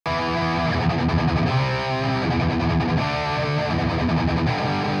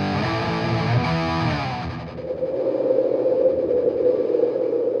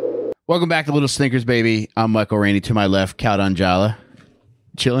Welcome back to Little Snickers, baby. I'm Michael Rainey. To my left, Cal DonJolla.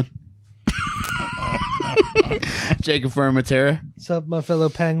 Chilling. Jacob Matera. What's up, my fellow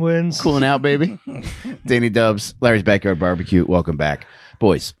penguins? Cooling out, baby. Danny Dubs, Larry's Backyard Barbecue. Welcome back.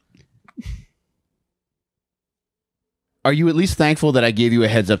 Boys, are you at least thankful that I gave you a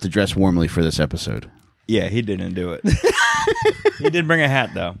heads up to dress warmly for this episode? Yeah, he didn't do it. He did bring a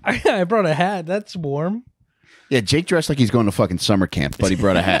hat, though. I brought a hat. That's warm. Yeah, Jake dressed like he's going to fucking summer camp, but he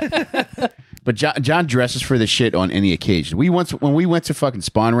brought a hat. But John dresses for this shit on any occasion. When we went to fucking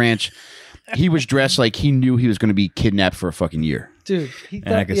Spawn Ranch, he was dressed like he knew he was going to be kidnapped for a fucking year. Dude.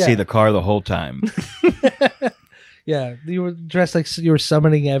 And I could see the car the whole time. Yeah, you were dressed like you were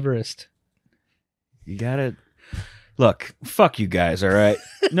summoning Everest. You got it. Look, fuck you guys, all right?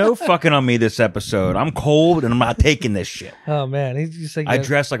 No fucking on me this episode. I'm cold and I'm not taking this shit. Oh, man. He's just like, I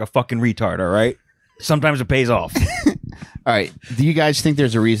dress like a fucking retard, all right? Sometimes it pays off. All right. Do you guys think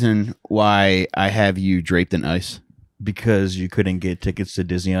there's a reason why I have you draped in ice? Because you couldn't get tickets to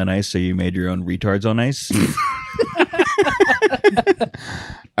Disney on Ice, so you made your own retards on ice?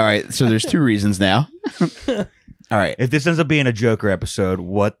 All right. So there's two reasons now. All right. If this ends up being a Joker episode,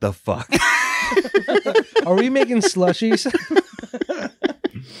 what the fuck? Are we making slushies?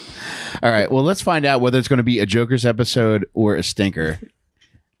 All right. Well, let's find out whether it's going to be a Joker's episode or a stinker,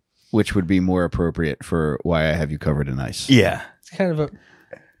 which would be more appropriate for why I have you covered in ice. Yeah. It's kind of a...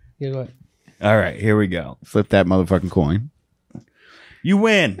 Yeah, go ahead. All right, here we go. Flip that motherfucking coin. You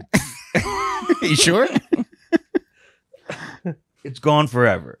win. You sure? It's gone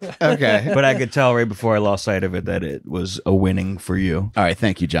forever. Okay. But I could tell right before I lost sight of it that it was a winning for you. All right.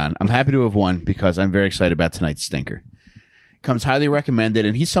 Thank you, John. I'm happy to have won because I'm very excited about tonight's stinker. Comes highly recommended,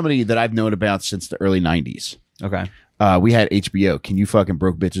 and he's somebody that I've known about since the early 90s. Okay. We had HBO. Can you fucking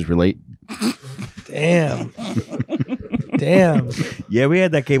broke bitches relate? Damn. Damn. Yeah, we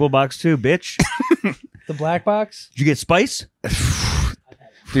had that cable box too, bitch. The black box? Did you get Spice?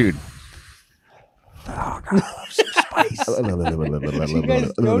 Dude. Oh, God, I love some Spice. You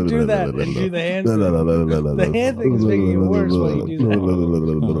guys don't do that and do the hand thing. The hand thing is making it worse while you do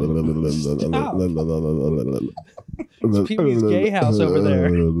that. It's Pee-wee's gay house over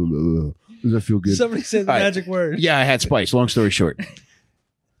there. Does that feel good? Somebody said the magic word. Yeah, I had Spice. Long story short.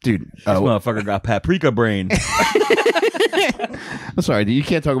 Dude. This motherfucker got paprika brain. I'm sorry, dude. You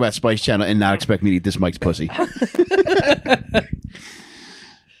can't talk about Spice Channel and not expect me to eat this Mike's pussy.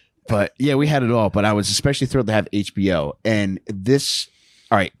 But yeah, we had it all. But I was especially thrilled to have HBO. And this,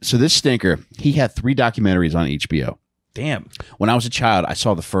 all right, so this stinker, he had 3 documentaries on HBO. Damn. When I was a child, I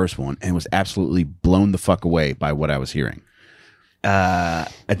saw the first one and was absolutely blown the fuck away by what I was hearing. I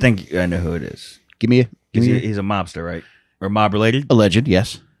think I know who it is. He's a mobster, right? Or mob related? Alleged,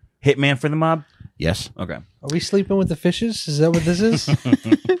 yes. Hitman for the mob? Yes. Okay. Are we sleeping with the fishes? Is that what this is?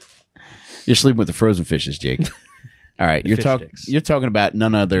 You're sleeping with the frozen fishes, Jake. All right. You're talking about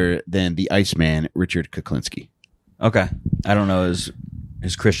none other than the Iceman, Richard Kuklinski. Okay. I don't know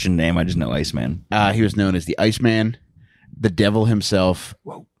his Christian name. I just know Iceman. He was known as the Iceman, the Devil himself,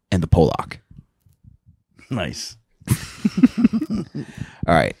 and the Pollock. Nice.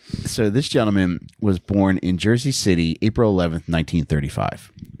 All right. So this gentleman was born in Jersey City, April 11th,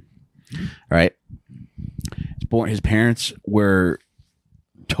 1935. All right. His parents were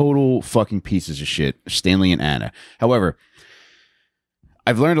total fucking pieces of shit, Stanley and Anna. However,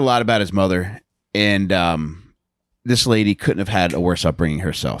 I've learned a lot about his mother, and this lady couldn't have had a worse upbringing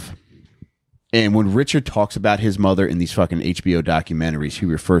herself. And when Richard talks about his mother in these fucking HBO documentaries, he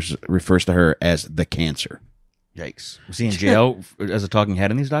refers to her as the cancer. Yikes. Was he in jail as a talking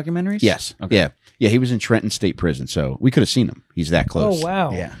head in these documentaries? Yes. Okay. Yeah. Yeah, he was in Trenton State Prison, so we could have seen him. He's that close. Oh,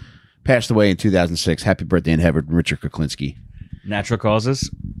 wow. Yeah. Passed away in 2006. Happy birthday in heaven, Richard Kuklinski. Natural causes?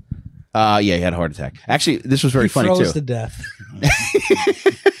 Yeah, he had a heart attack. Actually, this was very funny, froze too. to death.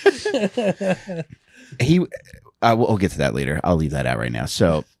 We'll get to that later. I'll leave that out right now.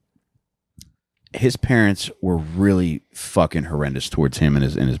 So, his parents were really fucking horrendous towards him and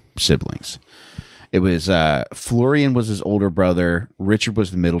his siblings. It was Florian was his older brother, Richard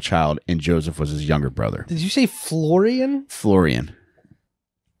was the middle child, and Joseph was his younger brother. Did you say Florian? Florian.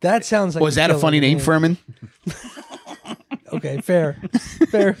 That sounds like... Was that a funny name, Furman? Okay, fair.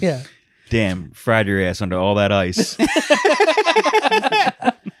 Fair, yeah. Damn, fried your ass under all that ice.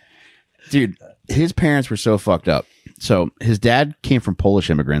 Dude, his parents were so fucked up. So his dad came from Polish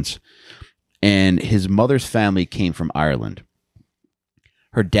immigrants, and his mother's family came from Ireland.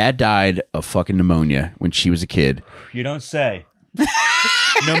 Her dad died of fucking pneumonia when she was a kid. You don't say.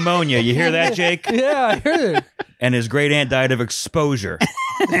 Pneumonia. You hear that, Jake? Yeah, I heard it. And his great aunt died of exposure.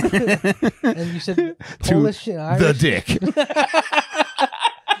 And you said Polish and Irish? The dick.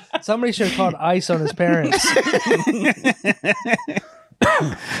 Somebody should have called ice on his parents.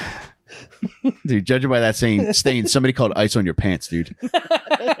 Dude, judging by that stain, somebody called ice on your pants, dude.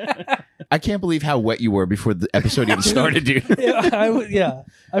 I can't believe how wet you were before the episode even started, dude. Yeah,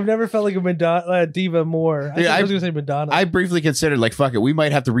 I've never felt like a Madonna diva more. I was going to say Madonna. I briefly considered, like, fuck it, we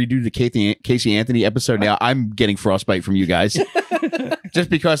might have to redo the Casey Anthony episode now. I'm getting frostbite from you guys. Just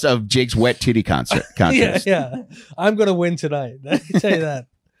because of Jake's wet titty contest. Yeah. I'm going to win tonight. I can tell you that.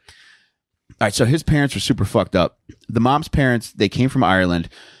 All right, so his parents were super fucked up. The mom's parents, they came from Ireland.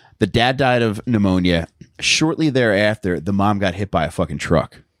 The dad died of pneumonia. Shortly thereafter, the mom got hit by a fucking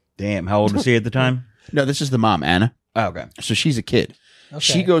truck. Damn, how old was he at the time? No, this is the mom, Anna. Oh, okay. So she's a kid. Okay.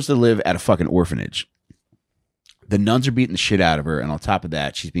 She goes to live at a fucking orphanage. The nuns are beating the shit out of her, and on top of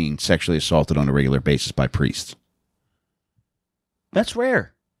that, she's being sexually assaulted on a regular basis by priests. That's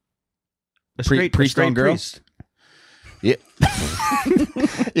rare. A Priest on girl? priest. Yeah.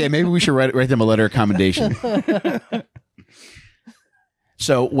 Yeah, maybe we should write them a letter of commendation.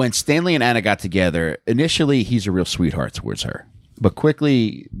 So when Stanley and Anna got together, initially he's a real sweetheart towards her. But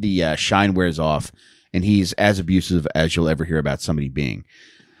quickly the shine wears off, and he's as abusive as you'll ever hear about somebody being.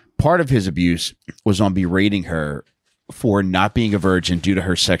 Part of his abuse was on berating her for not being a virgin due to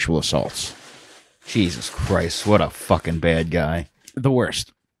her sexual assaults. Jesus Christ, what a fucking bad guy. The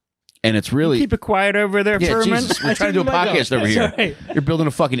worst. And it's really... Keep it quiet over there for a minute. Jesus, we're trying to do a podcast over here. Right. You're building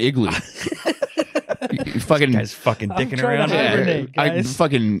a fucking igloo. You fucking... This guy's fucking dicking trying around. to hibernate, I guys.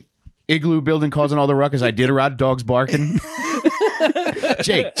 fucking igloo building causing all the ruckus. I did a rod, dogs barking.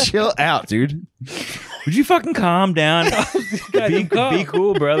 Jake, chill out, dude. Would you fucking calm down? Be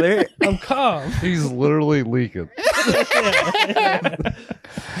cool, brother. I'm calm. He's literally leaking.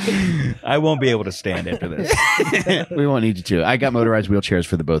 I won't be able to stand after this. We won't need you to. I got motorized wheelchairs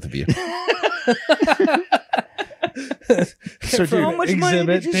for the both of you. So, dude, How much money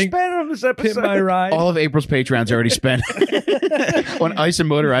did you spend on this Pit episode? my ride. all of April's Patreon's already spent on ice and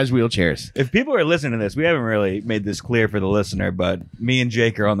motorized wheelchairs. If people are listening to this, we haven't really made this clear for the listener, but me and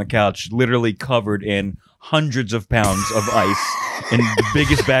Jake are on the couch, literally covered in hundreds of pounds of ice and the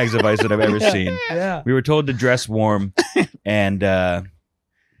biggest bags of ice that I've ever seen. Yeah. We were told to dress warm, and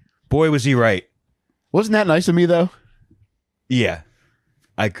boy, was he right. Wasn't that nice of me, though? Yeah,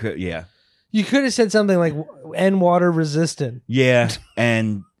 I could. Yeah, You could have said something like "and water resistant." yeah,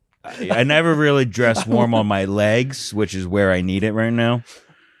 and I never really dress warm on my legs, which is where I need it right now.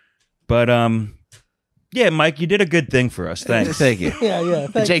 But yeah, Mike, you did a good thing for us. Thanks. Thank you. Yeah.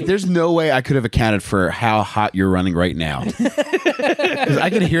 Thank Jake, you. there's no way I could have accounted for how hot you're running right now. Because I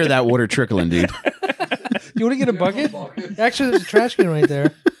can hear that water trickling, dude. You want to get a bucket? Actually, there's a trash can right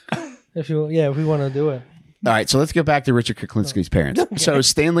there. If we want to do it. All right, so let's get back to Richard Kuklinski's parents. So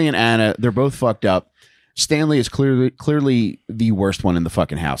Stanley and Anna, they're both fucked up. Stanley is clearly the worst one in the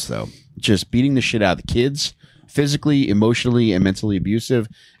fucking house, though. Just beating the shit out of the kids, physically, emotionally, and mentally abusive,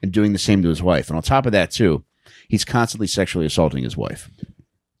 and doing the same to his wife. And on top of that, too, he's constantly sexually assaulting his wife.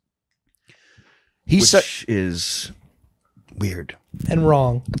 Which is weird. And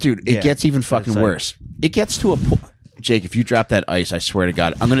wrong. Dude, it Yeah, gets even fucking like- worse. It gets to a point. Jake, if you drop that ice, I swear to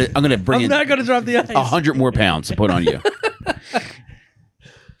God, I'm gonna bring I'm not going to drop the ice. 100 more pounds to put on you.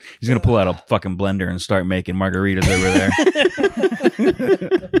 He's gonna pull out a fucking blender and start making margaritas over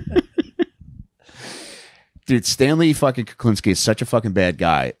there. Dude, Stanley fucking Kuklinski is such a fucking bad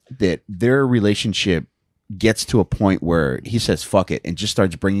guy that their relationship gets to a point where he says fuck it and just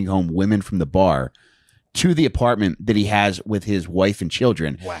starts bringing home women from the bar to the apartment that he has with his wife and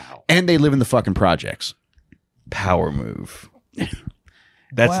children. Wow. And they live in the fucking projects. Power move.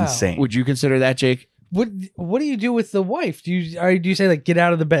 That's Wow. insane. Would you consider that, Jake? What do you do with the wife? Do you say like get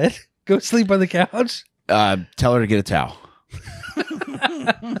out of the bed, go sleep on the couch? Tell her to get a towel.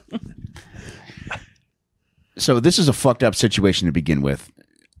 So this is a fucked up situation to begin with.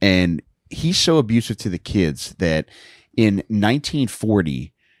 And he's so abusive to the kids that in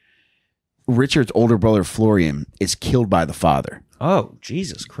 1940, Richard's older brother, Florian, is killed by the father. Oh,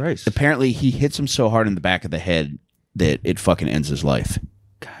 Jesus Christ. Apparently, he hits him so hard in the back of the head that it fucking ends his life.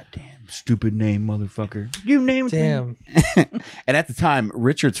 Goddamn. Stupid name, motherfucker. You named him. Damn. And at the time,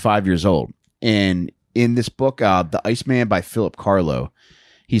 Richard's 5 years old. And in this book, The Iceman by Philip Carlo,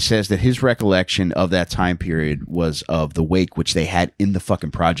 he says that his recollection of that time period was of the wake which they had in the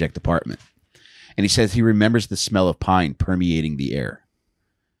fucking project apartment. And he says he remembers the smell of pine permeating the air.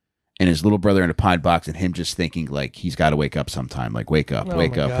 And his little brother in a pine box and him just thinking like he's got to wake up sometime. Like, wake up, Oh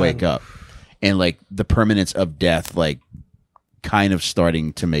wake my up, God. wake up. And like the permanence of death, like kind of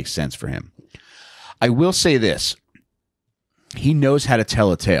starting to make sense for him. I will say this. He knows how to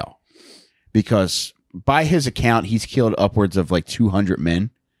tell a tale because by his account, he's killed upwards of like 200 men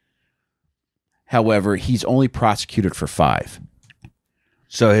However, he's only prosecuted for 5.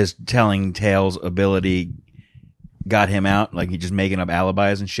 So his telling tales ability got him out? Like, he just making up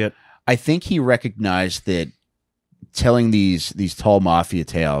alibis and shit? I think he recognized that telling these tall mafia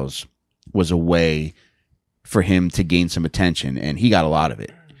tales was a way for him to gain some attention, and he got a lot of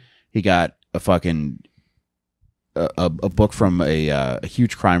it. He got a fucking a book from a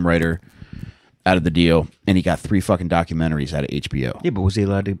huge crime writer out of the deal, and he got 3 fucking documentaries out of HBO. Yeah, but was he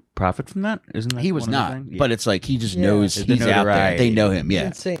allowed to profit from that? Isn't that He was one of the not, things? but it's like he just knows The he's out there. notoriety. They know him, yeah.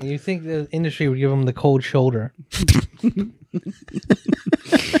 It's insane. You think the industry would give him the cold shoulder?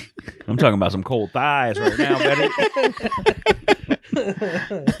 I'm talking about some cold thighs right now, Betty.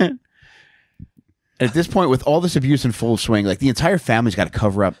 At this point, with all this abuse in full swing, like the entire family's got to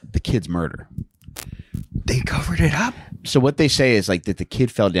cover up the kid's murder. They covered it up. So what they say is like that the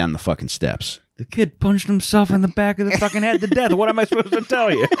kid fell down the fucking steps. The kid punched himself in the back of the fucking head to death. What am I supposed to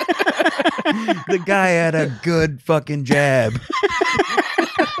tell you? The guy had a good fucking jab.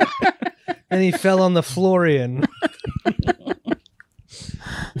 And he fell on the Florian.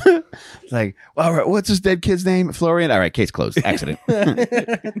 Like, all right, what's this dead kid's name? Florian? All right, case closed. Accident.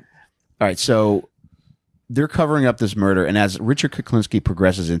 All right, so they're covering up this murder, and as Richard Kuklinski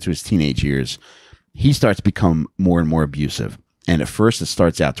progresses into his teenage years, he starts to become more and more abusive. And at first, it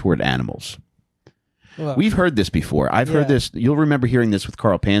starts out toward animals. Well, We've heard this before. I've heard this. You'll remember hearing this with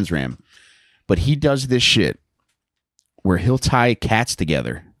Carl Panzram. But he does this shit where he'll tie cats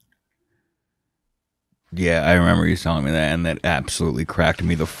together. Yeah, I remember you telling me that, and that absolutely cracked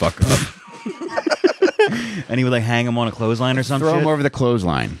me the fuck up. And he would like hang him on a clothesline or something. Throw him over the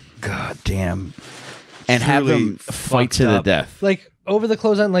clothesline. God damn. And have Truly them fight to fucked the up. death. like over the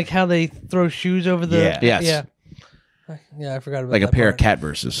clothesline, like how they throw shoes over the. Yeah. Yes. Yeah, I forgot about Like a that pair part. of cat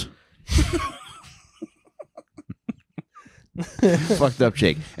verses. Fucked up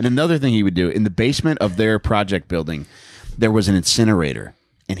Jake. And another thing he would do, in the basement of their project building, there was an incinerator.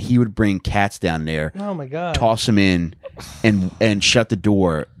 And he would bring cats down there, Oh my god! toss them in, and shut the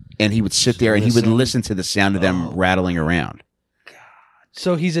door. And he would sit there and he would listen to the sound of them rattling around.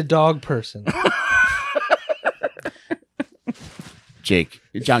 So he's a dog person. Jake,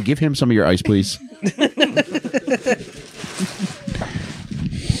 John, give him some of your ice, please.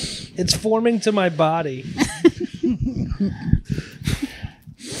 It's forming to my body.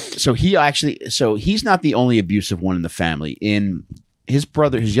 So he's not the only abusive one in the family. In his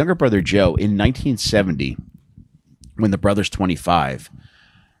younger brother Joe, in 1970, when the brother's 25,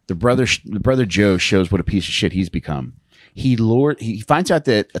 the brother Joe shows what a piece of shit he's become. He finds out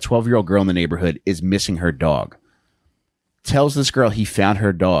that a 12-year-old girl in the neighborhood is missing her dog. Tells this girl he found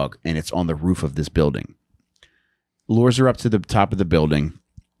her dog and it's on the roof of this building. Lures her up to the top of the building,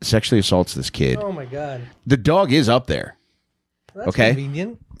 sexually assaults this kid. Oh my god! The dog is up there. That's Okay.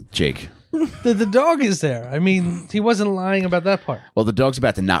 convenient. Jake. The dog is there. I mean, he wasn't lying about that part. Well, the dog's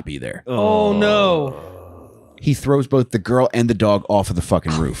about to not be there. Oh no! He throws both the girl and the dog off of the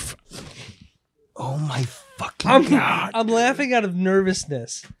fucking roof. Oh my fucking God. I'm laughing out of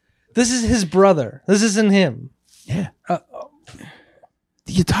nervousness. This is his brother. This isn't him. Yeah.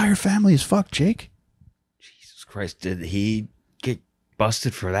 The entire family is fucked, Jake. Jesus Christ, did he get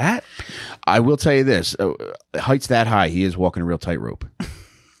busted for that? I will tell you this. Heights that high, he is walking a real tightrope.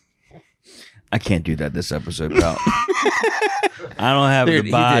 I can't do that this episode, pal. I don't have Dude, the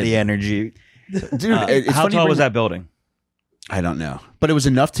he body did. energy. Dude, it's How funny you tall bring was that building? I don't know. But it was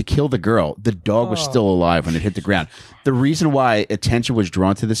enough to kill the girl. The dog was still alive when it hit the ground. The reason why attention was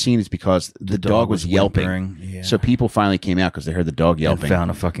drawn to the scene is because the dog was yelping. whimpering. Yeah. So people finally came out because they heard the dog And yelping.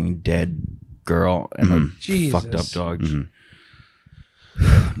 found a fucking dead girl and a Jesus. fucked up dog.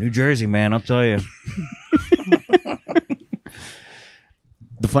 New Jersey, man, I'll tell you.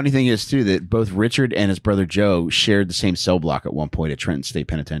 The funny thing is, too, that both Richard and his brother Joe shared the same cell block at one point at Trenton State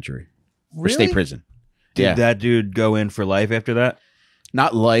Penitentiary. Or Really? State Prison. Did that dude go in for life after that?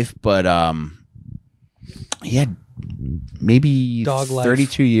 Not life, but he had maybe Dog life.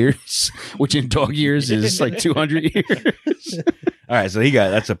 32 years, which in dog years is like 200 years. All right, so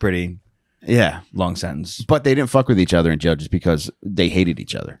that's a pretty Yeah. long sentence. But they didn't fuck with each other in jail just because they hated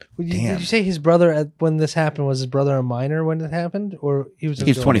each other. Did you say his brother when this happened was his brother a minor when it happened, or he was?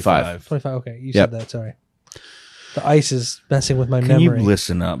 He's 25. 25. Okay, you Yep. said that. Sorry. The ice is messing with my Can memory. you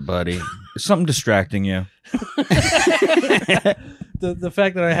listen up, buddy? Is something distracting you? The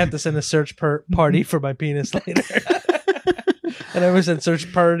fact that I had to send a search party for my penis later, and I was at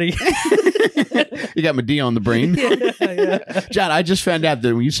search party. You got my D on the brain. Yeah. John, I just found out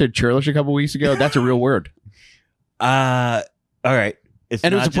that when you said churlish a couple weeks ago, that's a real word. All right. It's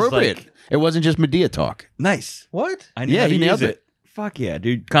And it was not just appropriate. like- It wasn't just Medea talk. nice. What? I know Yeah, how to he nailed use it. Fuck yeah,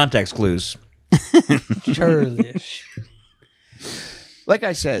 dude. Context clues. Churlish. Like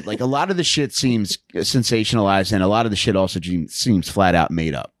I said, like a lot of the shit seems sensationalized, and a lot of the shit also seems flat out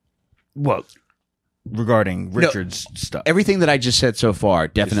made up. Well, regarding Richard's stuff, Everything that I just said so far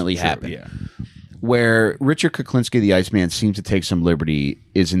definitely True, happened. Yeah. Where Richard Kuklinski, the Iceman, seems to take some liberty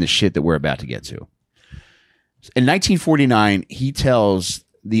is in the shit that we're about to get to. In 1949, he tells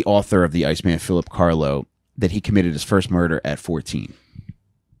the author of the Iceman, Philip Carlo, that he committed his first murder at 14.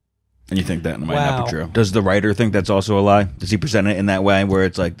 And you think that might Wow. not be true? Does the writer think that's also a lie? Does he present it in that way where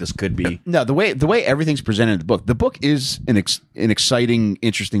it's like this could be? No, the way everything's presented in the book is an exciting,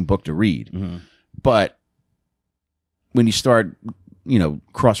 interesting book to read. Mm-hmm. But when you start,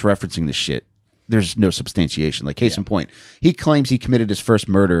 cross-referencing this shit, there's no substantiation. Like, case in point, he claims he committed his first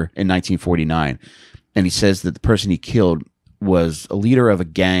murder in 1949, and he says that the person he killed was a leader of a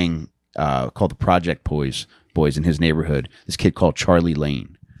gang called the Project Boys in his neighborhood. This kid called Charlie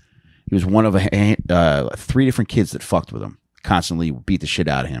Lane. He was one of 3 different kids that fucked with him, constantly beat the shit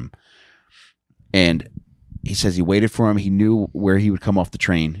out of him. And he says he waited for him. He knew where he would come off the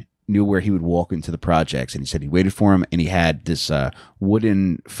train, knew where he would walk into the projects. And he said he waited for him, and he had this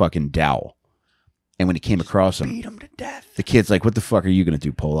wooden fucking dowel. And when he came across him, Beat him to death. the kid's like, "What the fuck are you going to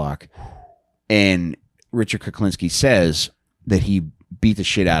do, Polak?" And Richard Kuklinski says that he beat the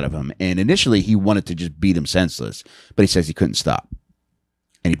shit out of him. And initially he wanted to just beat him senseless, but he says he couldn't stop.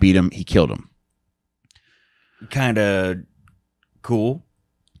 And he beat him. He killed him. Kind of cool.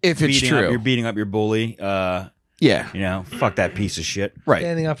 If it's true. You're beating up your bully. Yeah. Fuck that piece of shit. Right.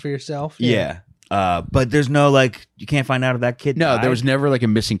 Standing up for yourself. Yeah. But there's no, you can't find out if that kid No, died. there was never like a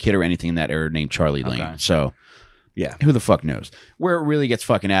missing kid or anything in that era named Charlie Lane. Okay. So, Yeah. who the fuck knows? Where it really gets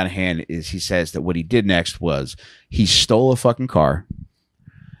fucking out of hand is he says that what he did next was he stole a fucking car,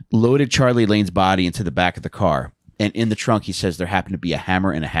 loaded Charlie Lane's body into the back of the car, and in the trunk he says there happened to be a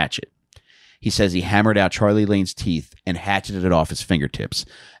hammer and a hatchet. He says he hammered out Charlie Lane's teeth and hatcheted it off his fingertips,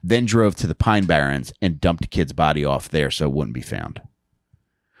 then drove to the Pine Barrens and dumped the kid's body off there so it wouldn't be found.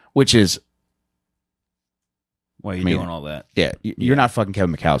 Which is... Why are you doing all that? Yeah, you're not fucking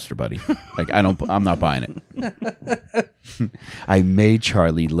Kevin McAllister, buddy. Like, I'm not buying it. I made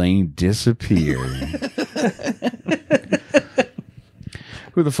Charlie Lane disappear.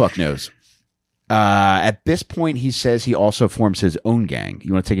 Who the fuck knows? At this point, he says he also forms his own gang.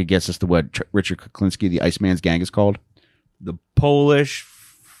 You want to take a guess as to what Richard Kuklinski, the Iceman's gang, is called? The Polish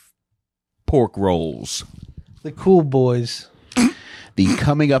pork rolls. The Cool Boys. The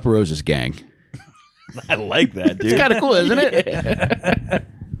Coming Up Roses gang. I like that, dude. It's kind of cool, isn't it?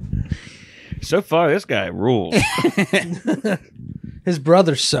 So far, this guy rules. His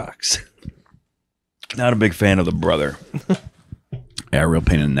brother sucks. Not a big fan of the brother. Yeah, real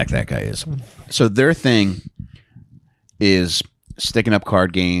pain in the neck that guy is. So their thing is sticking up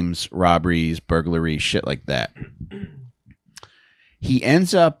card games, robberies, burglary, shit like that. He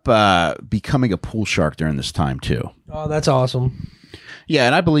ends up becoming a pool shark during this time too. Oh, that's awesome. Yeah,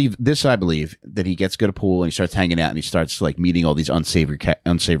 and I believe that he gets good at pool and he starts hanging out and he starts like meeting all these unsavory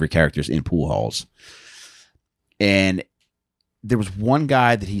characters in pool halls. And there was one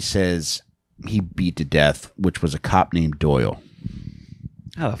guy that he says he beat to death, which was a cop named Doyle.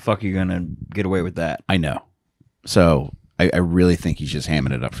 How the fuck are you gonna get away with that? I know. So I really think he's just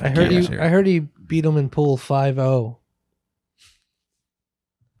hamming it up for the cameras here. I heard he beat him in pool 5-0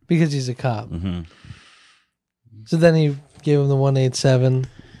 because he's a cop. Mm-hmm. So then he gave him the 187.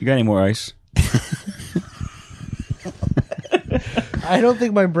 You got any more ice? I don't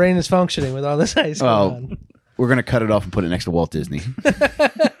think my brain is functioning with all this ice going on. We're going to cut it off and put it next to Walt Disney.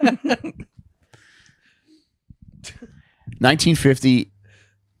 1950,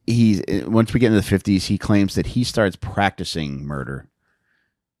 once we get into the 50s, he claims that he starts practicing murder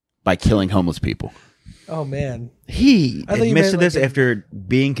by killing homeless people. Oh, man. He I thought you admits to meant this like after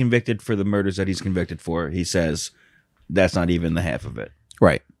being convicted for the murders that he's convicted for. He says that's not even the half of it.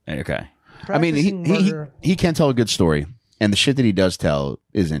 Right. Okay. I mean, he can tell a good story, and the shit that he does tell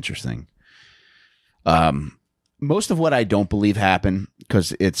is interesting. Most of what I don't believe happened,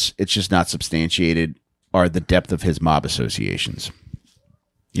 because it's just not substantiated, are the depth of his mob associations.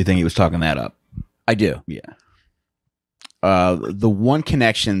 You think he was talking that up? I do. Yeah. The one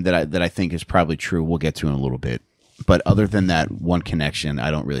connection that I think is probably true, we'll get to in a little bit. But other than that one connection,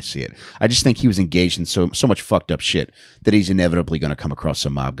 I don't really see it. I just think he was engaged in so much fucked up shit that he's inevitably going to come across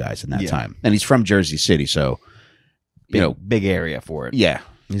some mob guys in that time. And he's from Jersey City, so big area for it. Yeah.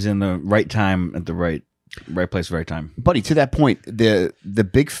 He's in the right time at the right place, right time. Buddy, to that point, the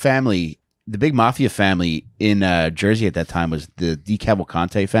big family the big mafia family in Jersey at that time was the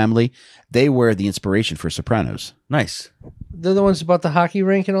DeCavalcante family. They were the inspiration for Sopranos. Nice. They're the ones about the hockey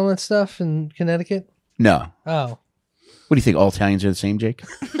rink and all that stuff in Connecticut? No. Oh. What do you think? All Italians are the same, Jake?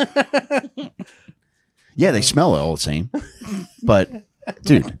 Yeah, they smell all the same. But,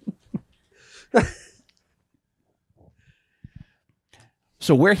 dude.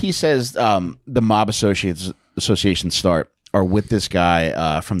 So where he says the mob associations start are with this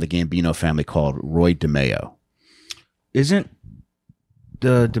guy from the Gambino family called Roy DeMeo. Isn't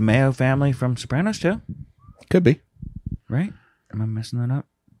the DeMeo family from Sopranos too? Could be. Right? Am I messing that up?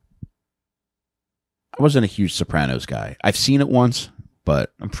 I wasn't a huge Sopranos guy. I've seen it once,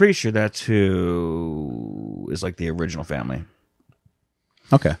 but... I'm pretty sure that's who is like the original family.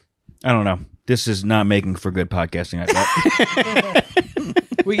 Okay. I don't know. This is not making for good podcasting, I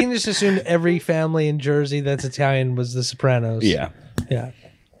bet. We can just assume every family in Jersey that's Italian was the Sopranos. Yeah. Yeah.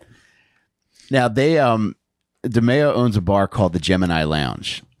 Now, DeMeo owns a bar called the Gemini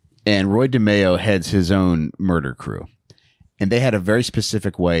Lounge, and Roy DeMeo heads his own murder crew. And they had a very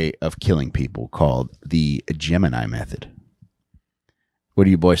specific way of killing people called the Gemini method. What do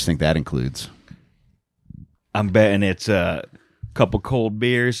you boys think that includes? I'm betting it's a couple cold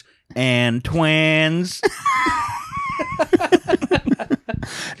beers and twins.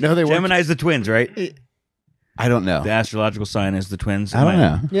 No, they weren't. Gemini's the twins, right? I don't know. The astrological sign is the twins. I don't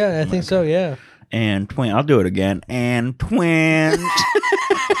know. Yeah, I think so, yeah. And twin. I'll do it again. And twins.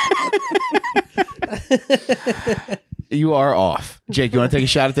 You are off. Jake, you want to take a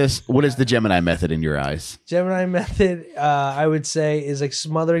shot at this? What is the Gemini method in your eyes? Gemini method, I would say, is like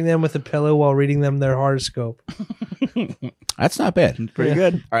smothering them with a pillow while reading them their horoscope. That's not bad. Pretty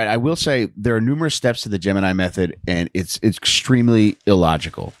good. All right, I will say there are numerous steps to the Gemini method, and it's extremely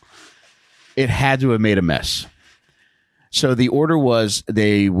illogical. It had to have made a mess. So the order was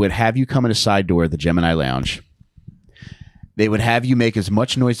they would have you come in a side door of the Gemini Lounge. They would have you make as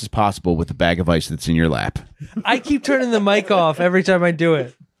much noise as possible with the bag of ice that's in your lap. I keep turning the mic off every time I do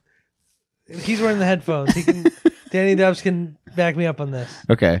it. He's wearing the headphones. Danny Dubs can back me up on this.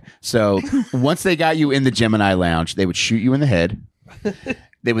 Okay, so once they got you in the Gemini Lounge, they would shoot you in the head.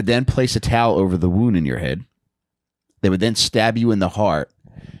 They would then place a towel over the wound in your head. They would then stab you in the heart.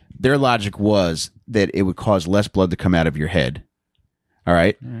 Their logic was that it would cause less blood to come out of your head. All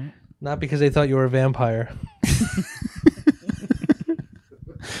right? Not because they thought you were a vampire.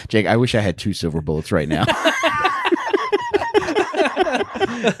 Jake, I wish I had 2 silver bullets right now.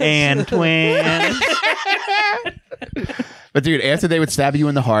 And twins. But dude, after they would stab you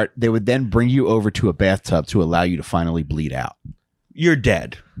in the heart, they would then bring you over to a bathtub to allow you to finally bleed out. You're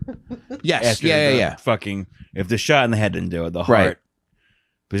dead. Yes. After the fucking, if the shot in the head didn't do it, the heart. Right.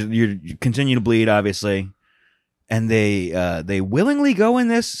 But you continue to bleed, obviously. And they willingly go in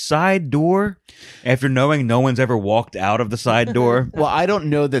this side door after knowing no one's ever walked out of the side door. Well, I don't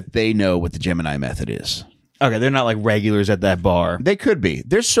know that they know what the Gemini method is. Okay, they're not like regulars at that bar. They could be.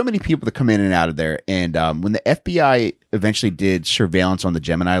 There's so many people that come in and out of there. And when the FBI eventually did surveillance on the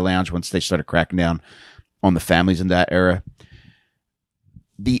Gemini Lounge, once they started cracking down on the families in that era,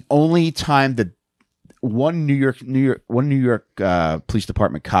 the only time that one New York Police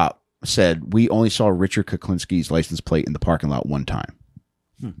Department cop said we only saw Richard Kuklinski's license plate in the parking lot one time.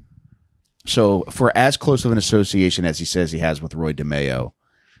 So for as close of an association as he says he has with Roy DeMeo,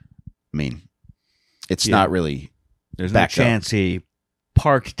 I mean, it's not really. There's no chance he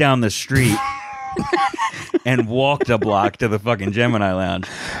parked down the street and walked a block to the fucking Gemini Lounge.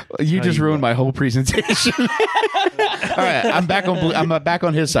 You just ruined my whole presentation. All right, I'm back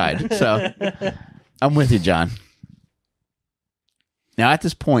on his side. So I'm with you, John. Now, at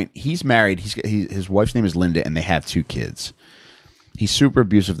this point, he's married. His wife's name is Linda, and they have 2 kids. He's super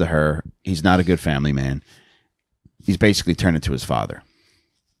abusive to her. He's not a good family man. He's basically turned into his father.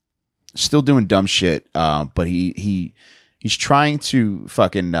 Still doing dumb shit, but he's trying to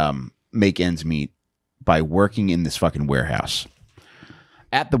fucking make ends meet by working in this fucking warehouse.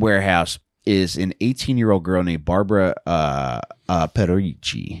 At the warehouse is an 18-year-old girl named Barbara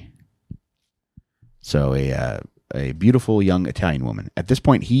Perici. So a beautiful young Italian woman. At this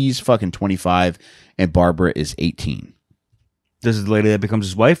point, he's fucking 25 and Barbara is 18. This is the lady that becomes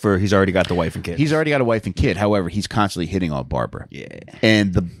his wife, or he's already got the wife and kid? He's already got a wife and kid. However, he's constantly hitting on Barbara. Yeah.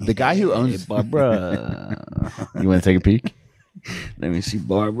 And the guy who owns... Hey, Barbara. You want to take a peek? Let me see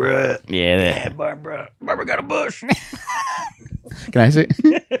Barbara. Yeah. Barbara. Barbara got a bush. Can I see?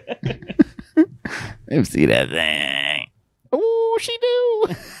 Let me see that thing. Oh, she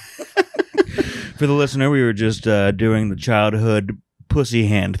do. For the listener, we were just doing the childhood pussy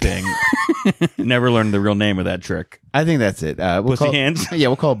hand thing. Never learned the real name of that trick. I think that's it. We'll Pussy call, hands? Yeah,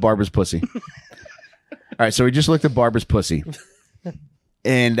 we'll call it Barbara's pussy. All right, so we just looked at Barbara's pussy.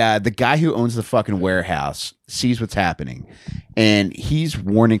 And the guy who owns the fucking warehouse sees what's happening. And he's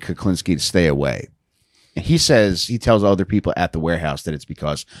warning Kuklinski to stay away. And he tells other people at the warehouse that it's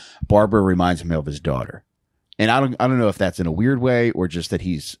because Barbara reminds him of his daughter. And I don't know if that's in a weird way or just that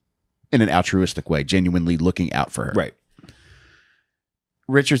he's in an altruistic way, genuinely looking out for her. Right.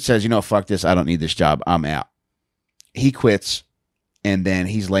 Richard says, fuck this. I don't need this job. I'm out. He quits. And then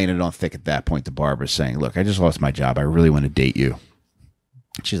he's laying it on thick at that point to Barbara, saying, look, I just lost my job. I really want to date you.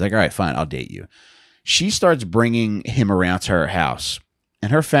 She's like, all right, fine. I'll date you. She starts bringing him around to her house.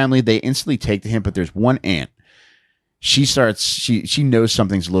 And her family, they instantly take to him. But there's one aunt. She knows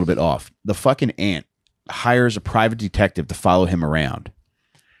something's a little bit off. The fucking aunt hires a private detective to follow him around.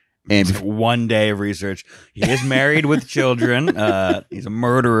 And one day of research. He is married with children. He's a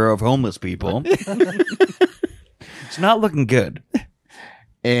murderer of homeless people. It's not looking good.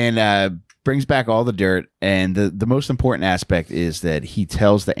 And brings back all the dirt. And the most important aspect is that he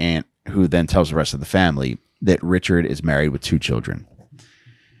tells the aunt, who then tells the rest of the family, that Richard is married with 2 children.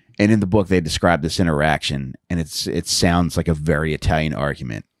 And in the book, they describe this interaction, and it sounds like a very Italian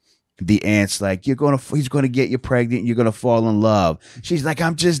argument. The aunt's like, he's going to get you pregnant, and you're going to fall in love. She's like,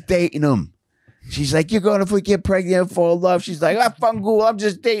 I'm just dating him. She's like, you're going to get pregnant and fall in love. She's like, fungal, I'm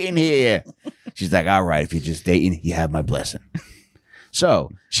just dating here. She's like, all right, if you're just dating, you have my blessing.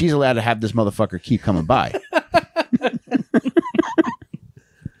 So she's allowed to have this motherfucker keep coming by.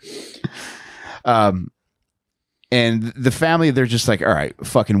 And the family, they're just like, all right,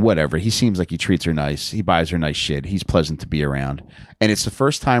 fucking whatever. He seems like he treats her nice. He buys her nice shit. He's pleasant to be around. And it's the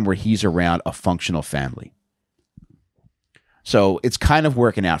first time where he's around a functional family. So it's kind of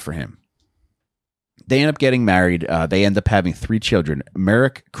working out for him. They end up getting married. They end up having 3 children,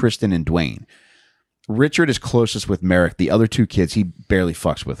 Merrick, Kristen, and Dwayne. Richard is closest with Merrick. The other 2 kids, he barely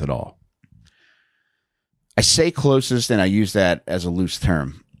fucks with at all. I say closest, and I use that as a loose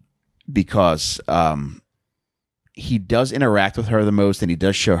term because he does interact with her the most, and he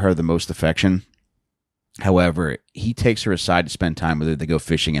does show her the most affection. However, he takes her aside to spend time with her. They go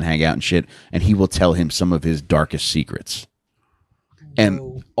fishing and hang out and shit, and he will tell him some of his darkest secrets.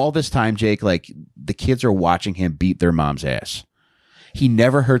 And all this time, Jake, like, the kids are watching him beat their mom's ass. He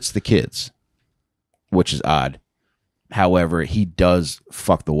never hurts the kids, which is odd. However, he does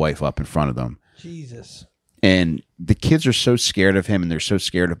fuck the wife up in front of them. Jesus. And the kids are so scared of him, and they're so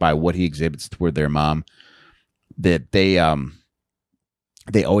scared by what he exhibits toward their mom, that they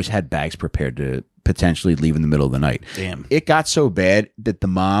always had bags prepared to potentially leave in the middle of the night. Damn. It got so bad that the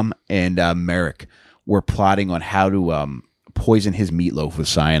mom and Merrick were plotting on how to poison his meatloaf with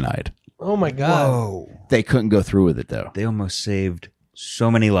cyanide. Oh my God. Whoa. They couldn't go through with it, though. They almost saved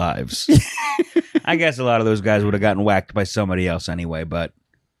so many lives. I guess a lot of those guys would have gotten whacked by somebody else anyway, but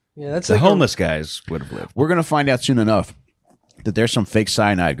Yeah, that's the like homeless guys would have lived. We're going to find out soon enough that there's some fake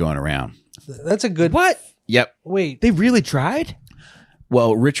cyanide going around. That's a good. What? Yep. Wait. They really tried?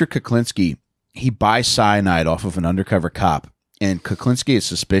 Well, Richard Kuklinski, he buys cyanide off of an undercover cop, and Kuklinski is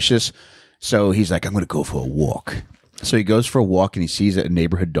suspicious, so he's like, I'm going to go for a walk. So he goes for a walk, and he sees a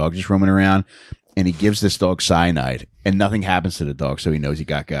neighborhood dog just roaming around, and he gives this dog cyanide, and nothing happens to the dog, so he knows he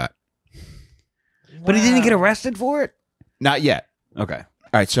got. But he didn't get arrested for it? Not yet. Okay.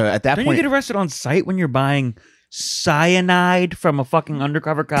 All right, so at that Don't point... you get arrested on site when you're buying cyanide from a fucking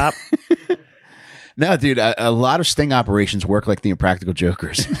undercover cop? No, dude, a lot of sting operations work like the Impractical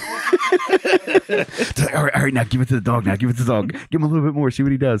Jokers. Like, all right, now give it to the dog. Give him a little bit more. See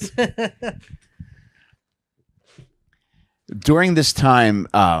what he does. During this time,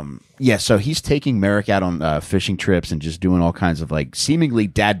 so he's taking Merrick out on fishing trips and just doing all kinds of like seemingly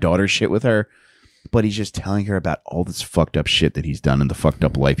dad-daughter shit with her, but he's just telling her about all this fucked up shit that he's done and the fucked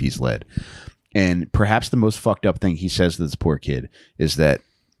up life he's led. And perhaps the most fucked up thing he says to this poor kid is that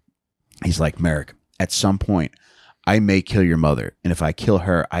he's like, Merrick, at some point, I may kill your mother, and if I kill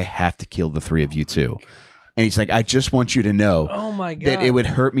her, I have to kill the 3 of you too. And he's like, I just want you to know Oh my God. that it would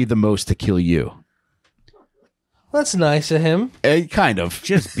hurt me the most to kill you. That's nice of him. Kind of.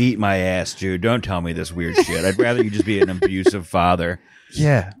 Just beat my ass, dude. Don't tell me this weird shit. I'd rather you just be an abusive father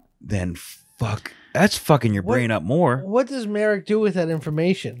Yeah. than fuck. That's fucking your brain up more. What does Merrick do with that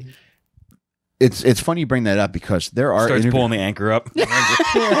information? It's funny you bring that up because there are Starts pulling the anchor up.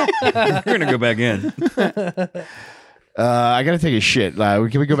 We're gonna go back in. I gotta take a shit.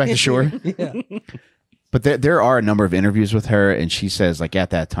 Can we go back to shore? Yeah. But there are a number of interviews with her, and she says, like,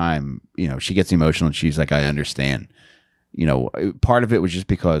 at that time, she gets emotional, and she's like, I understand. Part of it was just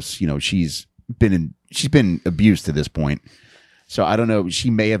because she's been abused to this point. So I don't know.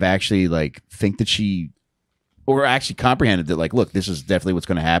 She may have actually think that she or actually comprehended that, like, look, this is definitely what's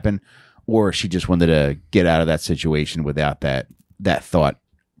going to happen, or she just wanted to get out of that situation without that thought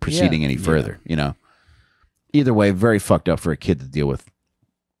proceeding any further. You know, either way, very fucked up for a kid to deal with.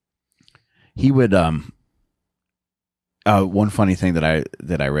 He would one funny thing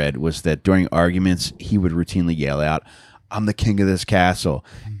that I read was that during arguments he would routinely yell out, "I'm the king of this castle,"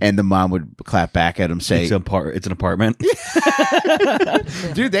 and the mom would clap back at him, say, It's an apartment.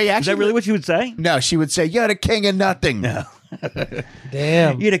 Dude, they actually... Is that really what she would say? No, she would say, "You're the king of nothing." No.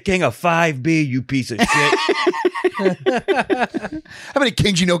 Damn. You're the king of 5B, you piece of shit. How many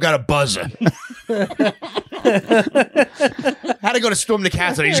kings you know got a buzzer? How to go to storm the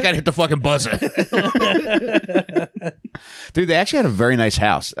castle? You just got to hit the fucking buzzer. Dude, they actually had a very nice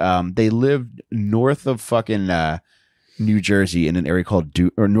house. They lived north of fucking New Jersey in an area called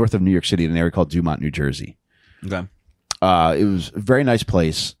or north of New York City in an area called Dumont, New Jersey. Okay. It was a very nice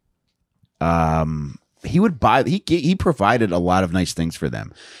place. He would buy. He provided a lot of nice things for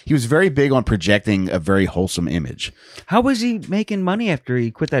them. He was very big on projecting a very wholesome image. How was he making money after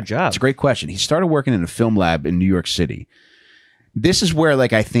he quit that job? It's a great question. He started working in a film lab in New York City. This is where,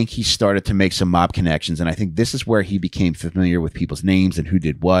 like, I think he started to make some mob connections, and I think this is where he became familiar with people's names and who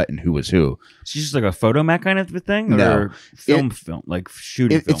did what and who was who. It's just like a photomat kind of a thing, No. or film, like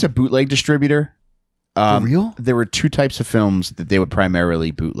shooting. It's a bootleg distributor. For real? There were two types of films that they would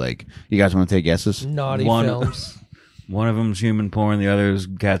primarily bootleg. You guys want to take guesses? Naughty One- films. One of them's human porn, the other is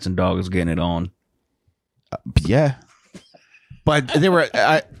cats and dogs getting it on. Yeah, but there were.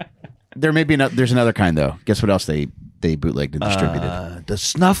 There may be there's another kind though. Guess what else they bootlegged and distributed? The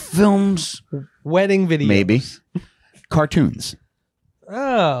snuff films. Wedding videos. Maybe cartoons.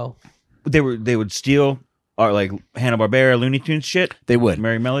 Oh. They would steal or like Hanna-Barbera, Looney Tunes shit. They would.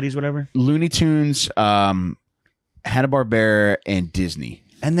 Merry Melodies, whatever. Looney Tunes, Hanna-Barbera, and Disney.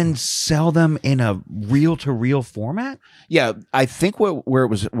 And then sell them in a reel-to-reel format? Yeah, I think where it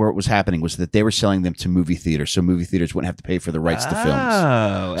was happening was that they were selling them to movie theaters, so movie theaters wouldn't have to pay for the rights to films.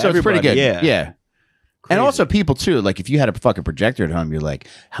 Oh, So it's pretty good. Yeah. Yeah. Crazy. And also people too, like if you had a fucking projector at home, you're like,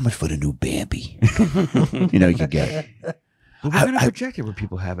 how much for the new Bambi? You know, you could get. But what kind of projector would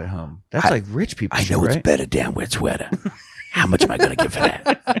people have at home? That's like rich people I shit, know it's right? better down where it's wetter. How much am I going to give for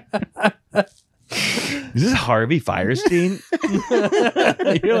that? Is this Harvey Firestein?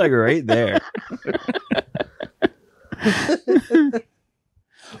 You're like right there.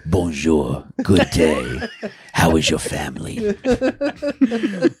 Bonjour. Good day. How is your family?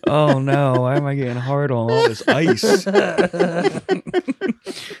 Oh no, why am I getting hard on all this ice? You think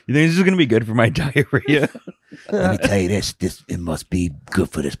this is going to be good for my diarrhea? Let me tell you this. It must be good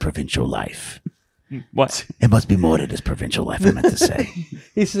for this provincial life. What? It must be more to this provincial life, I meant to say.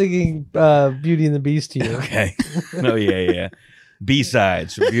 He's singing Beauty and the Beast to you. Okay. Oh, yeah.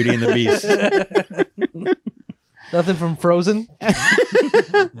 B-sides for Beauty and the Beast. Nothing from Frozen?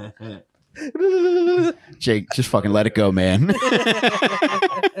 Jake, just fucking let it go, man.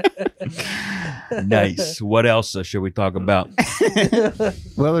 Nice. What else should we talk about?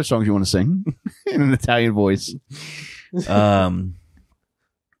 What other songs you want to sing in an Italian voice? That's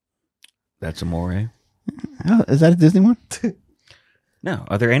Amore. Oh, is that a Disney one? No.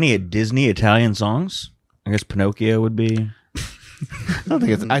 Are there any Disney Italian songs? I guess Pinocchio would be.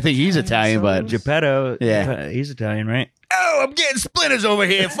 I think he's Italian, but Geppetto. Yeah. He's Italian, right? oh, I'm getting splinters over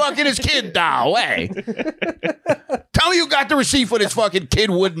here. Fucking his kid doll. Hey, tell me you got the receipt for this fucking kid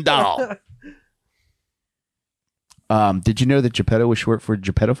wooden doll. Did you know that Geppetto was short for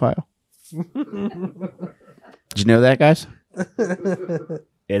Geppettophile? Did you know that, guys?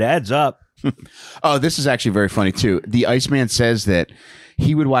 It adds up. Oh, this is actually very funny too. The Iceman says that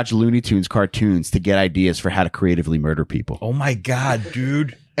he would watch Looney Tunes cartoons to get ideas for how to creatively murder people. Oh my God,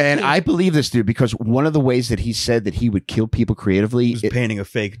 dude. And I believe this, dude, because one of the ways that he said that he would kill people creatively, He was painting a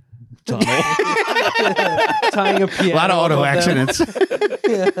fake tunnel. Tying a piano. a lot of auto above accidents.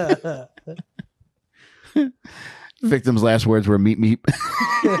 them. Victim's last words were meep meep.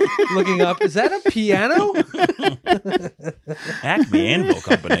 Looking up, is that a piano? Acme Anvil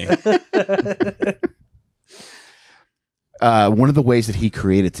Company. One of the ways that he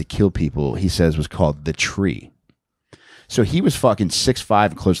created to kill people, he says, was called the tree. So he was fucking 6'5"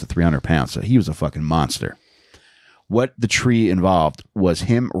 and close to 300 pounds. So he was a fucking monster. What the tree involved was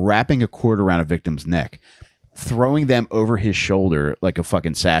him wrapping a cord around a victim's neck, throwing them over his shoulder like a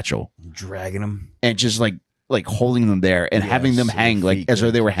fucking satchel, Dragging him. and just like holding them there and having them so hang like feet as though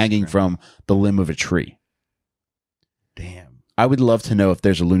go they were across hanging the from the limb of a tree. Damn. I would love to know if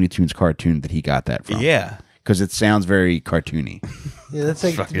there's a Looney Tunes cartoon that he got that from. Yeah. Because it sounds very cartoony. Yeah, that's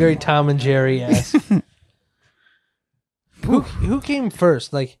like Fucking- very Tom and Jerry-esque. who came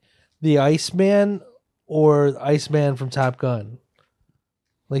first, like the Iceman or Iceman from Top Gun?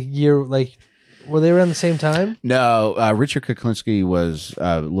 Were they around the same time? No, Richard Kuklinski was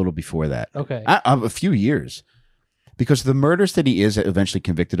a little before that. Okay. A few years. Because the murders that he is eventually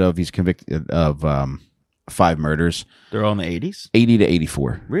convicted of, he's convicted of 5 murders. They're all in the 80s? 80 to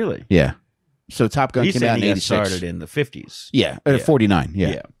 84. Really? Yeah. So Top Gun He's came out in saying he 86. started in the 50s. Yeah, Yeah. 49.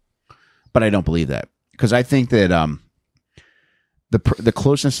 Yeah. But I don't believe that. Because I think that the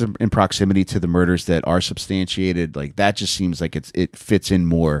closeness in proximity to the murders that are substantiated, like that just seems like it fits in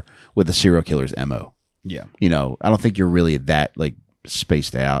more with the serial killer's MO. Yeah. You know, I don't think you're really that like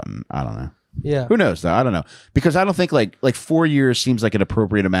spaced out, and I don't know. Yeah. Who knows though? I don't know. Because I don't think like 4 years seems like an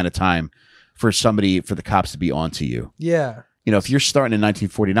appropriate amount of time for the cops to be onto you. Yeah. You know, if you're starting in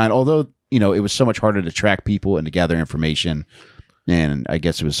 1949, although, you know, it was so much harder to track people and to gather information, and I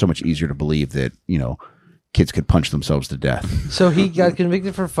guess it was so much easier to believe that, you know, kids could punch themselves to death. So he got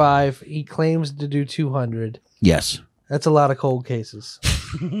convicted for 5. He claims to do 200. Yes. That's a lot of cold cases.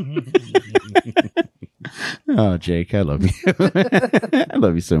 Oh, Jake, I love you. I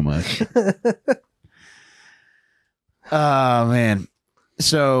love you so much. Oh, man.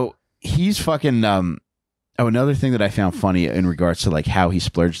 So he's fucking... another thing that I found funny in regards to like how he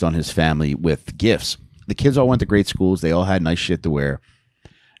splurged on his family with gifts. The kids all went to great schools. They all had nice shit to wear.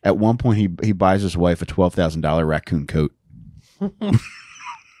 At one point, he buys his wife a $12,000 raccoon coat.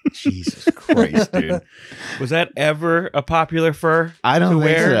 Jesus Christ, dude. Was that ever a popular fur? I don't to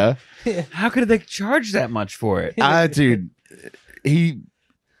think wear? so. How could they charge that much for it? Dude, he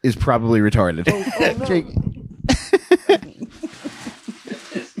is probably retarded. no. Jake.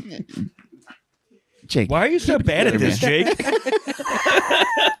 Jake, Why are you so bad at this, Jake?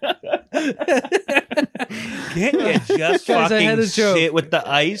 Can't you just Guys, I had fucking a joke. sit with the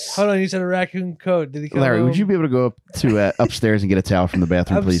ice? Hold on, you said a raccoon coat. Did he come Larry, home? would you be able to go up to upstairs and get a towel from the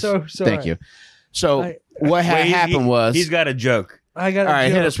bathroom, I'm please? so sorry. Thank you. So I- what Wait, happened was... he's got a joke. I got all a right,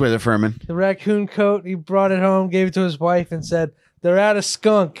 joke. hit us with it, Furman. The raccoon coat, he brought it home, gave it to his wife, and said, "They're out of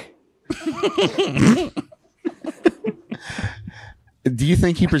skunk." Do you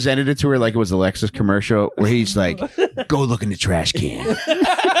think he presented it to her like it was a Lexus commercial where he's like, go look in the trash can?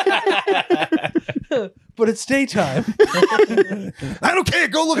 But it's daytime. I don't care.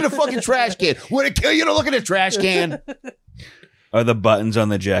 Go look in the fucking trash can. Would it kill you to look in the trash can? Are the buttons on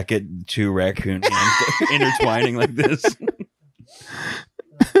the jacket 2 raccoon hands intertwining like this?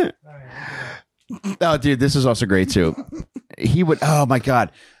 Oh, dude, this is also great too. He would, oh my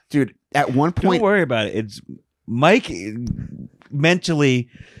God. Dude, at one Don't point, worry about it. It's Mike mentally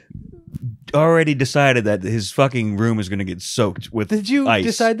already decided that his fucking room is going to get soaked with Did you ice.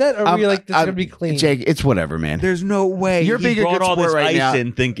 decide that, or were you like, "This is gonna be clean"? Jake, it's whatever, man. There's no way You're he being a brought good all sport this right ice now.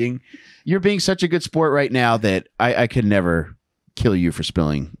 in thinking. You're being such a good sport right now that I could never kill you for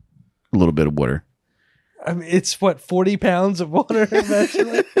spilling a little bit of water. I mean, it's what, 40 pounds of water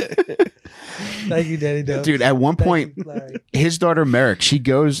eventually. Thank you, Danny Dubs. Dude, at one Thank point, you, Larry. his daughter Merrick, she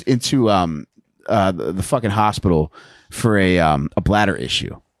goes into the fucking hospital for a bladder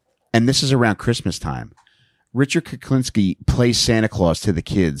issue, and this is around Christmas time. Richard Kuklinski plays Santa Claus to the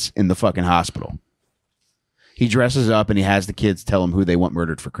kids in the fucking hospital. He dresses up and he has the kids tell him who they want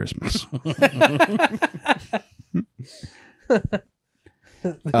murdered for Christmas.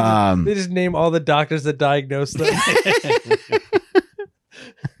 They just name all the doctors that diagnose them.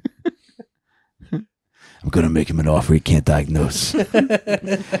 I'm going to make him an offer he can't diagnose.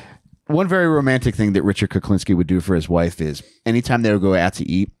 One very romantic thing that Richard Kuklinski would do for his wife is anytime they would go out to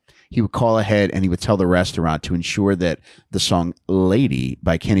eat, he would call ahead and he would tell the restaurant to ensure that the song Lady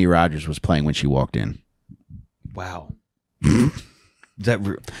by Kenny Rogers was playing when she walked in. Wow. Is that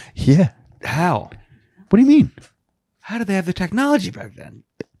Yeah. how? What do you mean? How did they have the technology back then?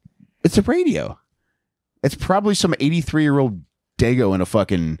 It's a radio. It's probably some 83-year-old Dago in a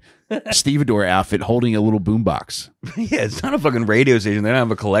fucking stevedore outfit holding a little boombox. Yeah, it's not a fucking radio station. They don't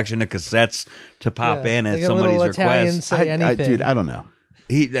have a collection of cassettes to pop Yeah, in at like a little somebody's Italian request. say anything. Dude, I don't know.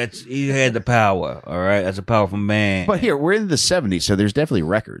 He had the power. All right, that's a powerful man. But here, we're in the 70s, so there's definitely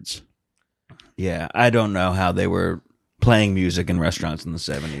records. Yeah, I don't know how they were playing music in restaurants in the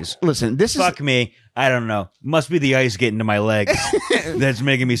 70s. Listen, this is... Fuck me. I don't know. Must be the ice getting to my legs that's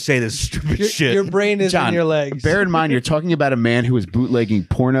making me say this stupid shit. Your brain is John, in your legs. Bear in mind, you're talking about a man who was bootlegging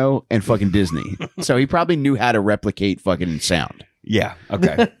porno and fucking Disney. So he probably knew how to replicate fucking sound. Yeah,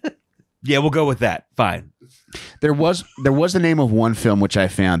 okay. Yeah, we'll go with that. Fine. There was the name of one film which I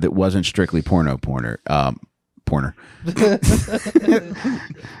found that wasn't strictly porno. A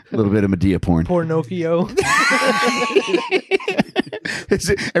little bit of Medea porn. Pornocchio.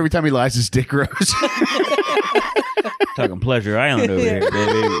 Every time he lies, his dick grows. Talking Pleasure Island over here,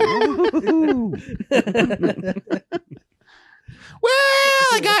 baby. Well,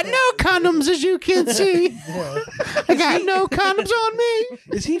 I got no condoms, as you can see. I got no condoms on me.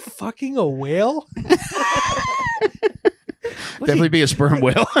 Is he fucking a whale? Definitely be a sperm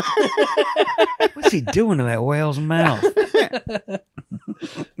whale. What's he doing to that whale's mouth?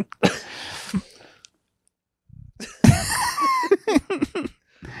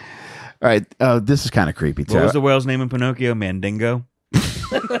 All right. This is kind of creepy, too. What was the whale's name in Pinocchio? Mandingo?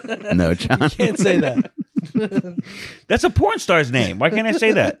 No, John. Can't say that. That's a porn star's name. Why can't I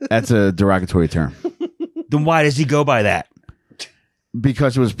say that? That's a derogatory term. Then why does he go by that?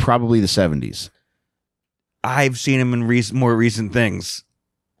 Because it was probably the 70s. I've seen him in more recent things.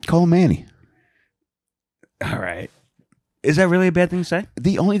 Call him Manny. All right. Is that really a bad thing to say?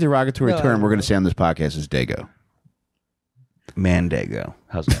 The only derogatory No. term we're going to say on this podcast is Dago. Mandago.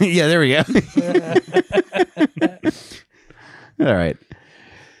 How's that? Yeah, there we go. All right.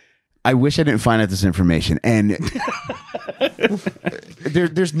 I wish I didn't find out this information. And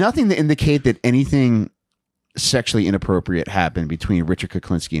there's nothing to indicate that anything sexually inappropriate happened between Richard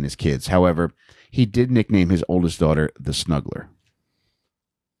Kuklinski and his kids. However, he did nickname his oldest daughter the Snuggler.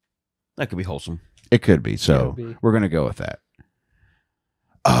 That could be wholesome. It could be. So we're going to go with that.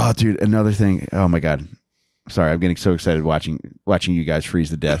 Oh, dude, another thing. Oh, my God. Sorry, I'm getting so excited watching you guys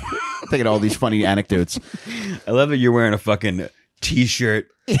freeze to death. Thinking all these funny anecdotes. I love that you're wearing a fucking T-shirt.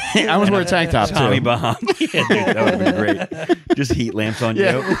 I was wearing a tank top, Tommy too. Bahama. Yeah, dude, that would be great. Just heat lamps on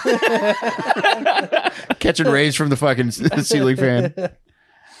you. Catching rays from the fucking ceiling fan.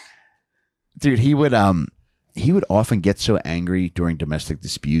 Dude, he would often get so angry during domestic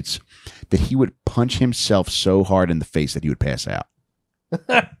disputes that he would punch himself so hard in the face that he would pass out.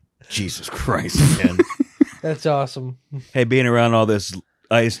 Jesus Christ, man. That's awesome. Hey, being around all this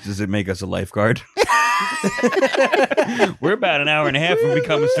ice, does it make us a lifeguard? We're about an hour and a half from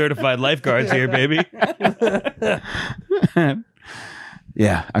becoming certified lifeguards here, baby.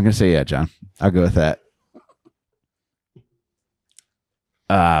 Yeah, I'm gonna say yeah, John. I'll go with that.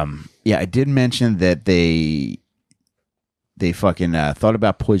 Yeah, I did mention that they fucking thought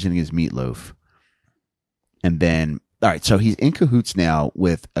about poisoning his meatloaf, and then all right, so he's in cahoots now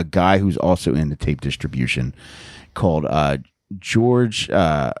with a guy who's also into tape distribution called George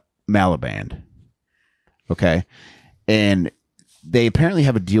Malaband. Okay, and they apparently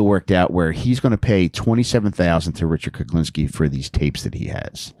have a deal worked out where he's going to pay $27,000 to Richard Kuklinski for these tapes that he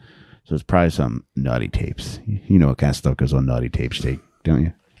has. So it's probably some naughty tapes. You know what kind of stuff goes on naughty tapes, Jake, don't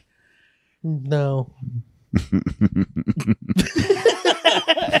you? No.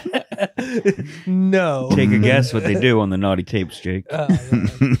 No. Take a guess what they do on the naughty tapes, Jake.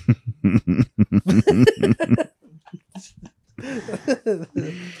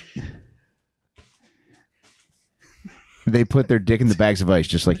 They put their dick in the bags of ice,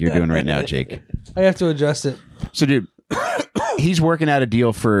 just like you're doing right now, Jake. I have to adjust it. So, dude, he's working out a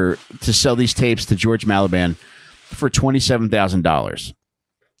deal to sell these tapes to George Malaband for $27,000.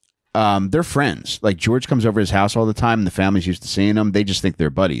 They're friends. Like, George comes over his house all the time, and the family's used to seeing them. They just think they're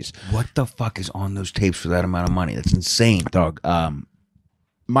buddies. What the fuck is on those tapes for that amount of money? That's insane. Dog.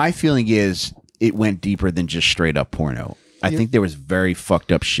 My feeling is it went deeper than just straight up porno. I think there was very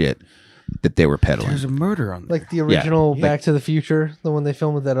fucked up shit that they were peddling. There's a murder on there. Like the original Back to the Future, the one they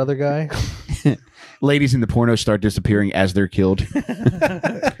filmed with that other guy. Ladies in the porno start disappearing as they're killed.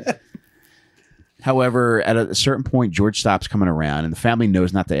 However, at a certain point, George stops coming around, and the family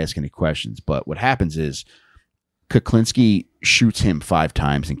knows not to ask any questions. But what happens is Kuklinski shoots him 5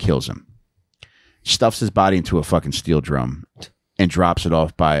 times and kills him. Stuffs his body into a fucking steel drum and drops it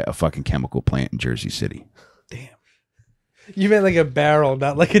off by a fucking chemical plant in Jersey City. Damn. You meant like a barrel,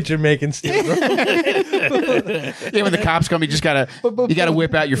 not like a Jamaican steel drum. Yeah, when the cops come, you gotta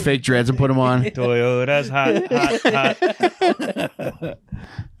whip out your fake dreads and put them on. Toyota's hot, hot,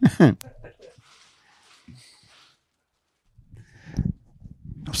 hot.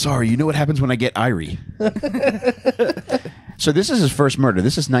 I'm sorry. You know what happens when I get irie. So this is his first murder.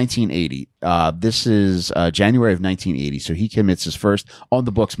 This is 1980. This is January of 1980. So he commits his first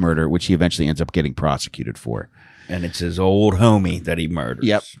on-the-books murder, which he eventually ends up getting prosecuted for. And it's his old homie that he murders.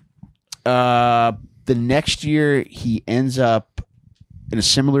 Yep. The next year, he ends up in a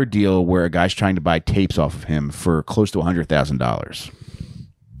similar deal where a guy's trying to buy tapes off of him for close to $100,000.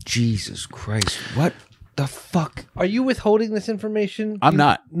 Jesus Christ. What the fuck? Are you withholding this information? I'm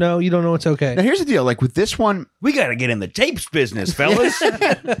not. No, you don't know it's okay. Now, here's the deal. Like, with this one, We got to get in the tapes business, fellas.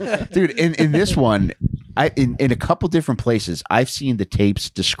 dude, in this one, in a couple different places, I've seen the tapes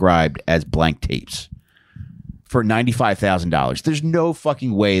described as blank tapes for $95,000. There's no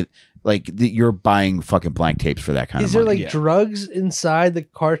fucking way Like you're buying fucking blank tapes for that kind Is of there money. like drugs inside the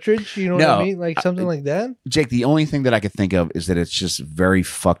cartridge? You know what I mean? Like something like that? Jake, the only thing that I could think of is that it's just very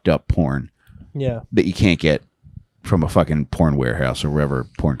fucked up porn Yeah. that you can't get from a fucking porn warehouse or wherever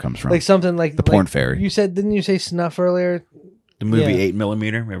porn comes from. Like something like the porn fairy. You said, didn't you say snuff earlier? The movie Yeah.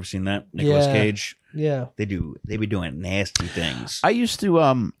 8mm. Ever seen that? Nicolas Cage. Yeah. They be doing nasty things. I used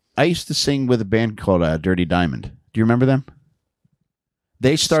to sing with a band called Dirty Diamond. Do you remember them?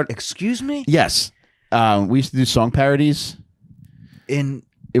 They start. Excuse me? Yes. We used to do song parodies. In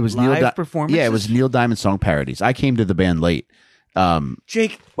It was live performances? Yeah, it was Neil Diamond song parodies. I came to the band late.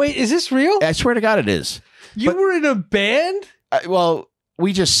 Jake, Wait, is this real? I swear to God, it is. You were in a band? Well,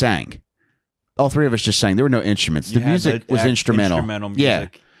 we just sang. All three of us just sang. There were no instruments. The music was instrumental. Instrumental Yeah.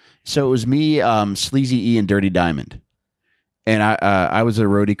 music. So it was me, Sleazy E, and Dirty Diamond. And I was a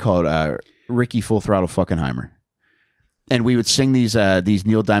roadie called Ricky Full Throttle Fuckenheimer. And we would sing these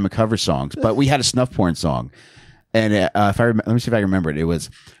Neil Diamond cover songs, but we had a snuff porn song. And let me see if I remember it. It was,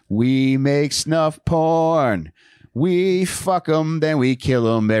 we make snuff porn, we fuck 'em, then we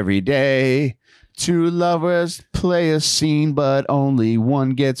kill 'em every day. Two lovers play a scene, but only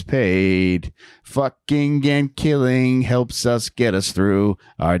one gets paid. Fucking and killing helps us get us through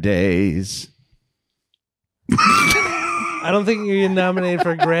our days. I don't think you get nominated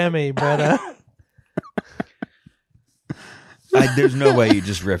for a Grammy, but There's no way you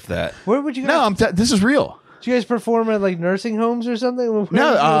just riffed that. where would you guys? No, this is real. Did you guys perform at like nursing homes or something? Where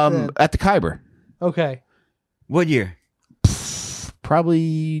No, did you do that? at the Khyber. Okay. What year?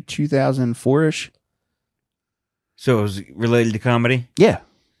 Probably 2004-ish. So it was related to comedy? Yeah.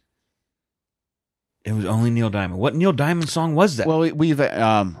 It was only Neil Diamond. What Neil Diamond song was that? Well, we've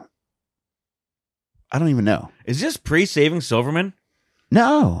I don't even know. Is this pre-Saving Silverman?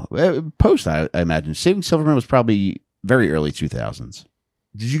 No, post. I imagine Saving Silverman was probably very early 2000s.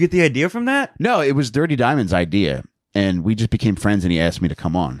 Did you get the idea from that? No, it was Dirty Diamond's idea, and we just became friends. And he asked me to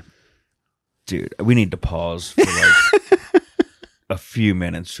come on. Dude, we need to pause for like a few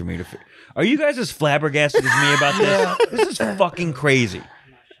minutes for me to. Are you guys as flabbergasted as me about this? This is fucking crazy.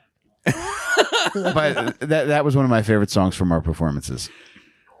 But that was one of my favorite songs from our performances.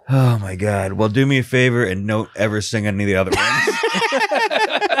 Oh my god! Well, do me a favor and don't ever sing any of the other ones.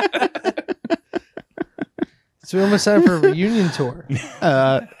 So we almost signed for a reunion tour.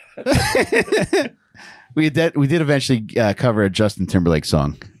 We did eventually cover a Justin Timberlake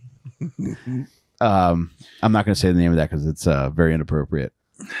song. I'm not going to say the name of that because it's very inappropriate.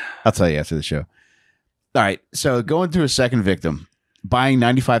 I'll tell you after the show. All right, so going to a second victim, buying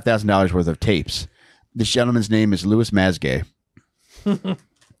 $95,000 worth of tapes. This gentleman's name is Louis Mazgay. We're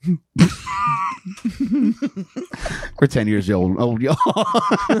 10 years old, y'all.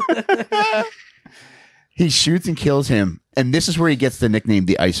 He shoots and kills him, and this is where he gets the nickname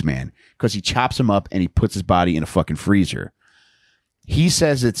the Iceman, because he chops him up and he puts his body in a fucking freezer. He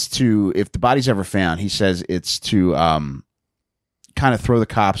says it's to, if the body's ever found, he says it's to kind of throw the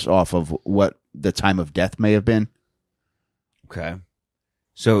cops off of what the time of death may have been. Okay.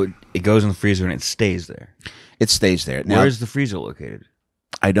 So it goes in the freezer and it stays there. It stays there. Now, Where is the freezer located?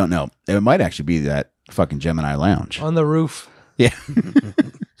 I don't know. It might actually be that fucking Gemini Lounge. On the roof. Yeah.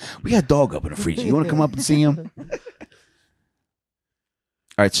 We got a dog up in the freezer. You want to come up and see him? All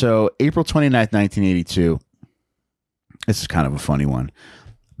right, so April 29th, 1982. This is kind of a funny one.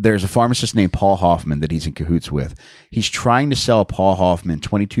 There's a pharmacist named Paul Hoffman that he's in cahoots with. He's trying to sell Paul Hoffman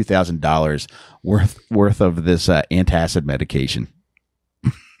 $22,000 worth of this antacid medication.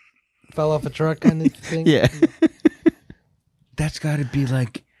 Fell off a truck kind of thing. Yeah. That's got to be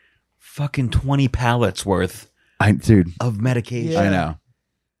like fucking 20 pallets worth Dude, of medication. Yeah. I know.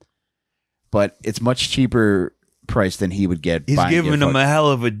 But it's much cheaper price than he would get. He's giving him a hell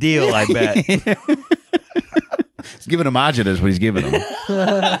of a deal, I bet. He's giving him agita is what he's giving him.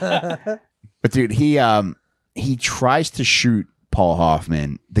 But dude, he tries to shoot Paul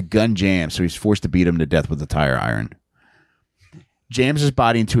Hoffman. The gun jams, so he's forced to beat him to death with a tire iron. Jams his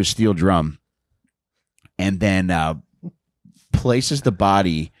body into a steel drum, and then places the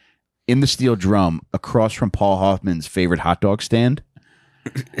body in the steel drum across from Paul Hoffman's favorite hot dog stand.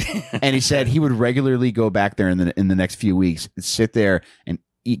 And he said he would regularly go back there in the next few weeks, sit there and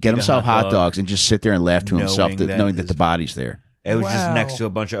get himself hot dogs and just sit there and laugh to himself, knowing that the body's there. It was just Wow. next to a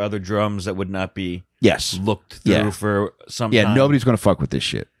bunch of other drums that would not be Yes. looked through Yeah. for some Yeah, time. nobody's going to fuck with this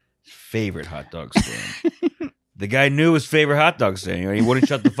shit. Favorite hot dog stand. The guy knew his favorite hot dog stand. He wouldn't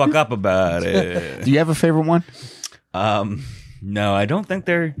shut the fuck up about it. Do you have a favorite one? No, I don't think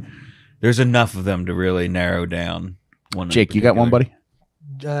there's enough of them to really narrow down one. Jake, you got one, buddy?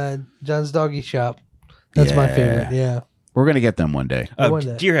 John's Doggy Shop. That's my Yeah. favorite. Yeah. We're gonna get them one day. One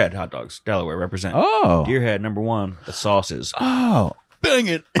day. Deerhead hot dogs, Delaware represent. Oh, Deerhead #1. The sauces. oh, dang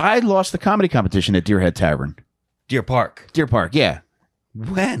it! I lost the comedy competition at Deerhead Tavern. Deer Park. Deer Park, yeah,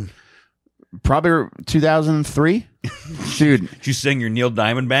 When? probably 2003. Dude, Did you sing your Neil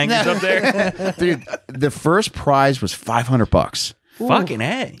Diamond bangers up there? dude, the first prize was $500. Fucking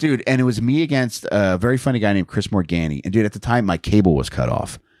A. Dude, and it was me against a very funny guy named Chris Morgani. And dude, at the time, my cable was cut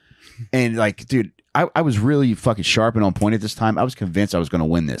off. And like, dude, I was really fucking sharp and on point at this time. I was convinced I was going to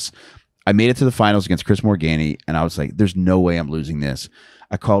win this. I made it to the finals against Chris Morgani, and I was like, there's no way I'm losing this.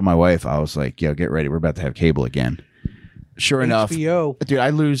 I called my wife. I was like, yo, get ready. We're about to have cable again. Sure enough, HBO. dude, I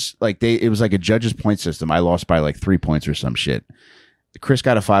lose. Like it was like a judge's point system. I lost by like 3 points or some shit. Chris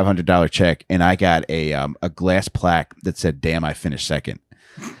got a $500 check, and I got a glass plaque that said, damn, I finished second.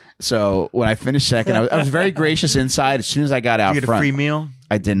 So when I finished second, I was very gracious inside. As soon as I got out Did you get front, a free meal?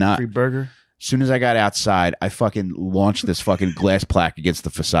 I did not. Free burger? As soon as I got outside, I fucking launched this fucking glass plaque against the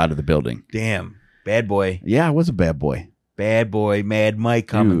facade of the building. Damn. Bad boy. Yeah, I was a bad boy. Bad boy. Mad Mike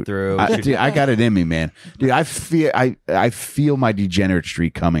coming Dude, through. Dude, I got it in me, man. Dude, I feel my degenerate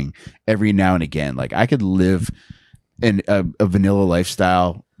streak coming every now and again. Like I could live in a vanilla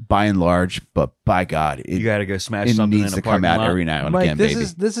lifestyle by and large, but by God, You got to go smash it something needs in a to come parking out lot. every now and Mike, again,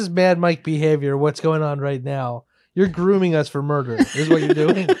 this baby. is Mad Mike behavior. What's going on right now? You're grooming us for murder. Is what you're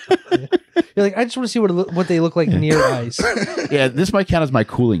doing. You're like, I just want to see what they look like near ice. Yeah, this might count as my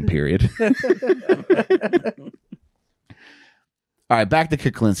cooling period. All right, back to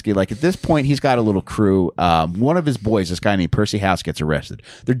Kuklinski. Like at this point, he's got a little crew. One of his boys, this guy named Percy House, gets arrested.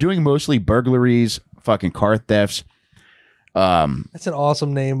 They're doing mostly burglaries, fucking car thefts. That's an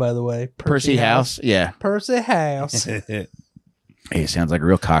awesome name, by the way. Percy House, yeah. Percy House. Hey, sounds like a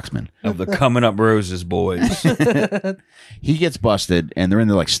real cocksman. Of the Coming Up Roses boys. He gets busted, and they're in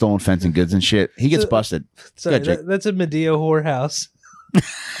there like stolen fencing goods and shit. He gets busted. Sorry, Good, Jake. that's a Medea whorehouse.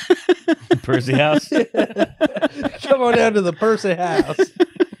 Percy House? Come on down to the Percy House.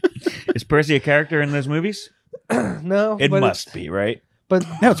 Is Percy a character in those movies? No, It but must be, right? But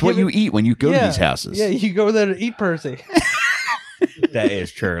No, it's what you eat when you go to these houses. Yeah, you go there to eat Percy. That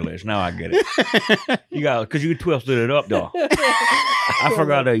is churlish. Now I get it. You got because you twisted it up, though. I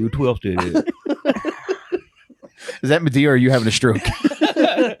forgot that you twisted it. Is that Medea or are you having a stroke?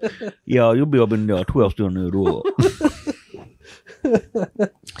 Yeah, you'll be up in there twisting it up.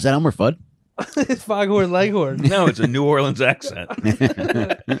 Is that Elmer Fudd? It's Foghorn Leghorn. No, it's a New Orleans accent.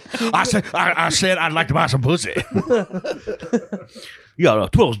 I said I'd like to buy some pussy. Yeah, no,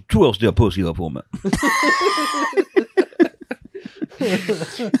 twist that pussy up for me.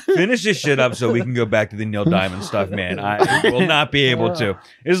 Finish this shit up so we can go back to the Neil Diamond stuff, man. I will not be able to.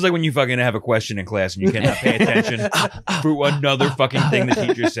 This is like when you fucking have a question in class and you cannot pay attention for another fucking thing the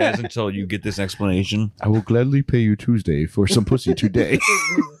teacher says until you get this explanation. I will gladly pay you Tuesday for some pussy today.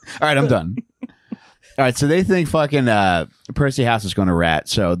 All right, I'm done. All right, so they think fucking Percy House is going to rat,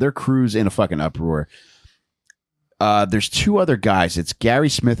 so their crew's in a fucking uproar. There's two other guys. It's Gary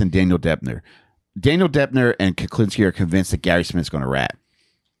Smith and Daniel Deppner. Daniel Deppner and Kuklinski are convinced that Gary Smith's going to rat.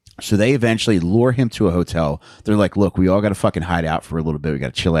 So they eventually lure him to a hotel. They're like, look, we all got to fucking hide out for a little bit. We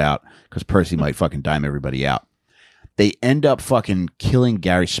got to chill out because Percy might fucking dime everybody out. They end up fucking killing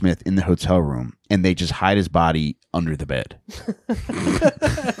Gary Smith in the hotel room, and they just hide his body under the bed.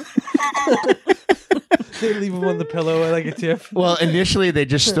 They leave him on the pillow like a tip. Well, initially, they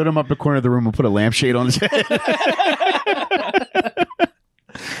just stood him up the corner of the room and put a lampshade on his head.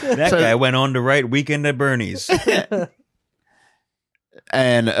 That guy went on to write Weekend at Bernie's.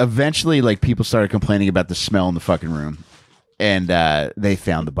 And eventually, like, people started complaining about the smell in the fucking room. And they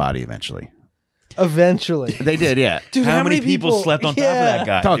found the body eventually. Eventually. They did, yeah. Dude, How many people slept on top of that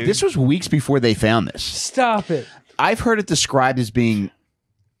guy? Dog, dude? this was weeks before they found this. Stop it. I've heard it described as being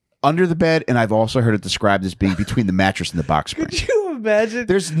under the bed, and I've also heard it described as being between the mattress and the box spring. Could you imagine?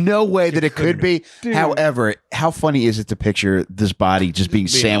 There's no way that it could be. Dude. However, how funny is it to picture this body just being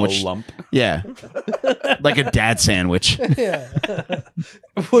sandwiched? a lump. Yeah. Like a dad sandwich. Yeah.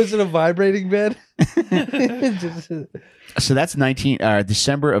 Was it a vibrating bed? So that's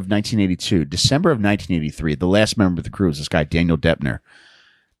December of 1982. December of 1983, the last member of the crew is this guy, Daniel Deppner.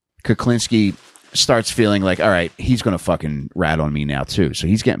 Kuklinski starts feeling like, all right, he's going to fucking rat on me now, too. So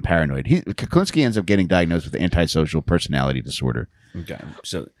he's getting paranoid. Kuklinski ends up getting diagnosed with antisocial personality disorder. Okay,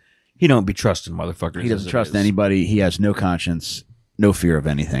 so he don't be trusting motherfuckers. He doesn't trust anybody. He has no conscience, no fear of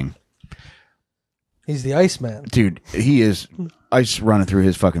anything. He's the Iceman. Dude, he is ice running through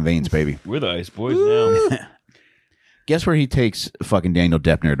his fucking veins, baby. We're the Ice Boys now. Guess where he takes fucking Daniel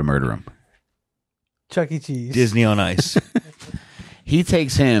Deppner to murder him? Chuck E. Cheese. Disney on Ice. He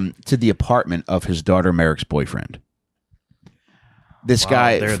takes him to the apartment of his daughter Merrick's boyfriend. This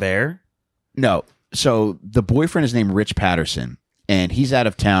guy, they're there. no. So the boyfriend is named Rich Patterson, and he's out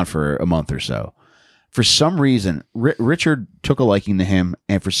of town for a month or so. For some reason, Richard took a liking to him,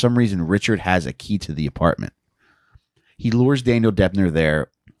 and for some reason, Richard has a key to the apartment. He lures Daniel Debner there.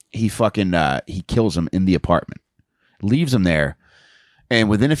 He he kills him in the apartment, leaves him there, and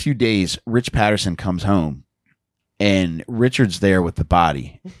within a few days, Rich Patterson comes home, and Richard's there with the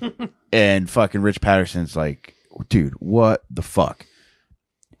body, and fucking Rich Patterson's like, dude, what the fuck?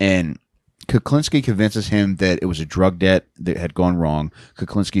 And Kuklinski convinces him that it was a drug debt that had gone wrong.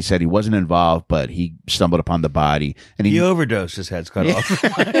 Kuklinski said he wasn't involved, but he stumbled upon the body. And he overdosed. His head's cut off.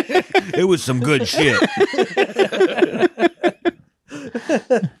 It was some good shit.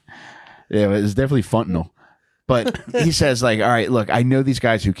 Yeah, it was definitely fentanyl. But he says, like, all right, look, I know these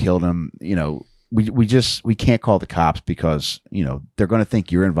guys who killed him. You know, we can't call the cops because, you know, they're going to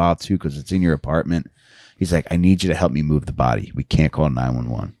think you're involved too because it's in your apartment. He's like, I need you to help me move the body. We can't call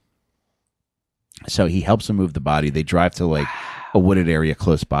 911. So he helps him move the body. They drive to like a wooded area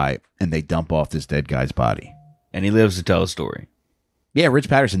close by, and they dump off this dead guy's body. And he lives to tell a story. Yeah, Rich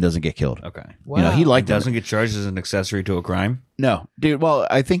Patterson doesn't get killed. Okay. Wow. You know, he liked doesn't get charged as an accessory to a crime. No, dude. Well,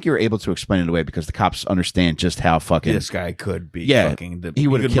 I think you're able to explain it away because the cops understand just how fucking This guy could be Yeah, fucking. he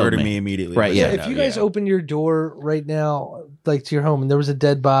would've could killed murder me. me immediately. Right, yeah. If you guys open your door right now, like to your home, and there was a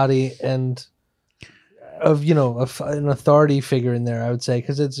dead body and of an authority figure in there, I would say,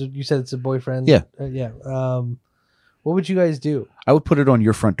 because you said it's a boyfriend. Yeah. Yeah. What would you guys do? I would put it on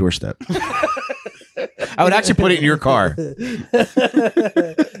your front doorstep. I would actually put it in your car. Use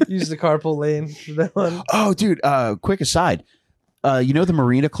the carpool lane for that one. Oh, dude. Quick aside. You know the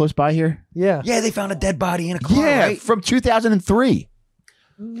marina close by here? Yeah. Yeah, they found a dead body in a car. Yeah, right? from 2003.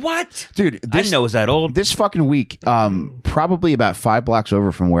 What? Dude, I didn't know it was that old. This fucking week, probably about 5 blocks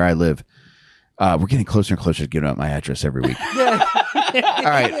over from where I live. We're getting closer and closer to giving out my address every week. All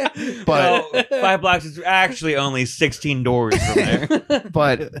right, but 5 blocks is actually only 16 doors from there.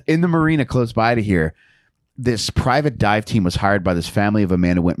 but in the marina close by to here, this private dive team was hired by this family of a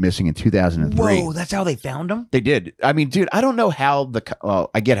man who went missing in 2003. Whoa, that's how they found him? They did. I mean, dude, I don't know how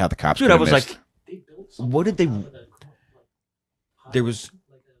I get how the cops. Dude, I could've was missed. like, what did they? There was.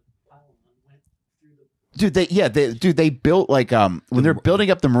 Dude, they built like when they're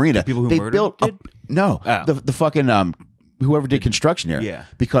building up the marina, the people who they murdered built did? no, Oh. the fucking whoever did construction there. Yeah.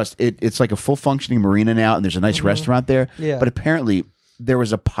 Because it's like a full functioning marina now, and there's a nice restaurant there. Yeah. But apparently there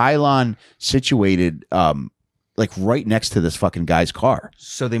was a pylon situated like right next to this fucking guy's car.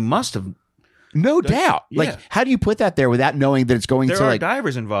 So they must have. No doubt. yeah. Like, how do you put that there without knowing that it's going There to are like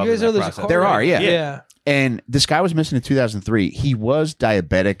divers involved. You guys in know that there's a process. car. There are, yeah. Yeah. And this guy was missing in 2003. He was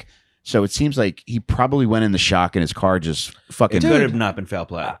diabetic, so it seems like he probably went in the shock and his car just fucking. It could have not been foul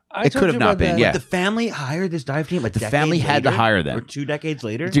play. I It told could have you not about been, that. yeah. The family hired this dive team. The family had to hire them. Or 2 decades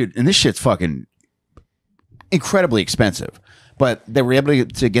later. Dude, and this shit's fucking incredibly expensive. But they were able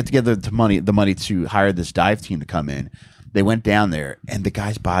to get together the money to hire this dive team to come in. They went down there, and the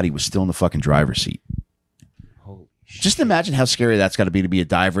guy's body was still in the fucking driver's seat. Holy shit. Just imagine how scary that's got to be a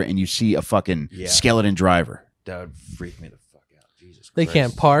diver, and you see a fucking skeleton driver. That would freak me the fuck out. Jesus They Christ.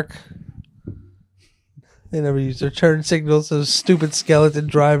 can't park. They never use their turn signals, those stupid skeleton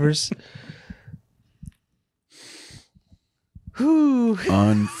drivers. Whew.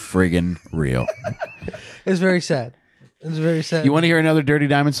 Unfriggin' real. It's very sad. It's very sad. You want to hear another Dirty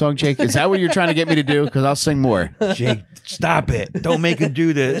Diamond song, Jake? Is that what you're trying to get me to do? Because I'll sing more. Jake, stop it. Don't make him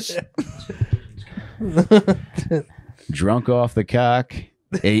do this. Drunk off the cock,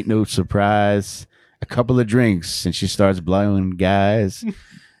 ain't no surprise. A couple of drinks and she starts blowing guys.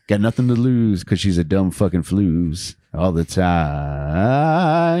 Got nothing to lose because she's a dumb fucking flues all the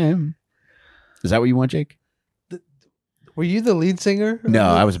time. Is that what you want, Jake? Were you the lead singer? No,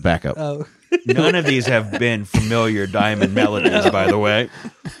 I was a backup. Oh. None of these have been familiar Diamond melodies, by the way.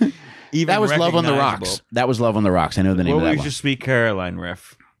 Even That was Love on the recognizable. Rocks. That was Love on the Rocks. I know the name What of that was one. your Sweet Caroline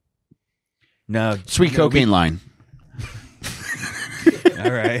riff? No. Sweet Cocaine Line.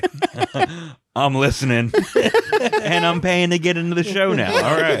 All right. I'm listening. And I'm paying to get into the show now.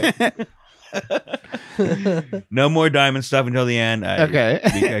 All right. No more Diamond stuff until the end. Okay.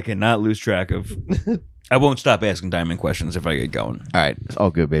 I cannot lose track of. I won't stop asking Diamond questions if I get going. All right. It's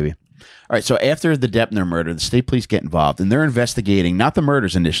all good, baby. All right. So after the Deppner murder, the state police get involved, and they're investigating, not the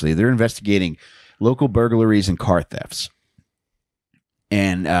murders initially, they're investigating local burglaries and car thefts.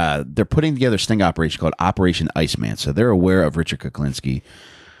 And they're putting together a sting operation called Operation Iceman. So they're aware of Richard Kuklinski.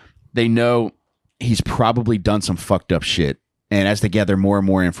 They know he's probably done some fucked up shit. And as they gather more and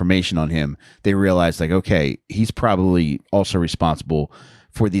more information on him, they realize, like, okay, he's probably also responsible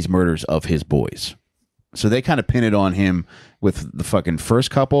for these murders of his boys. So they kind of pin it on him with the fucking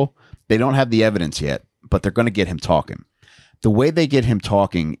first couple. They don't have the evidence yet, but they're going to get him talking. The way they get him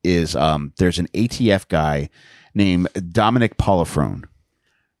talking is there's an ATF guy named Dominic Polifrone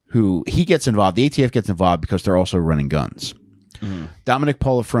who he gets involved. The ATF gets involved because they're also running guns. Dominic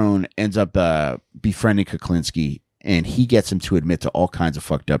Polifrone ends up befriending Kuklinski, and he gets him to admit to all kinds of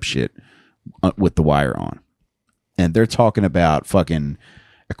fucked up shit with the wire on. And they're talking about fucking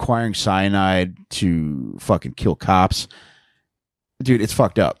acquiring cyanide to fucking kill cops. Dude, it's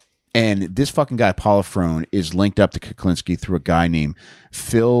fucked up. And this fucking guy, Polifrone, is linked up to Kuklinski through a guy named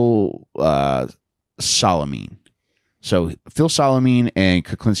Phil Salamine. So Phil Salamine and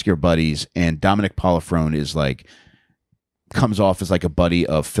Kuklinski are buddies, and Dominic Polifrone is like, comes off as like a buddy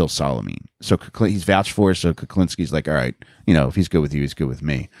of Phil Salamine. So he's vouched for, so Kuklinski's like, all right, you know, if he's good with you, he's good with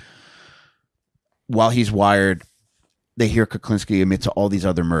me. While he's wired, they hear Kuklinski admit to all these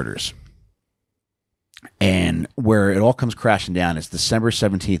other murders. And where it all comes crashing down is December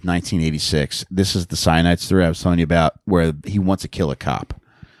 17th, 1986. This is the cyanide story I was telling you about, where he wants to kill a cop.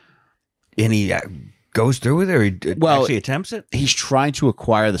 And he goes through with it, or he actually attempts it? He's trying to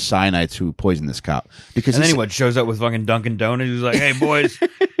acquire the cyanide to poison this cop. Because and then he shows up with fucking Dunkin' Donuts. He's like, hey, boys,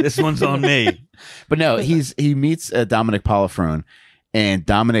 this one's on me. But no, he meets Dominic Polifrone, and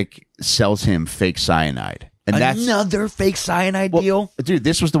Dominic sells him fake cyanide. And that's another fake cyanide deal? Dude,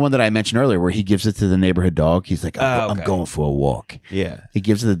 this was the one that I mentioned earlier where he gives it to the neighborhood dog. He's like, I'm going for a walk. Yeah. He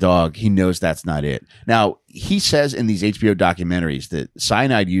gives it to the dog. He knows that's not it. Now, he says in these HBO documentaries that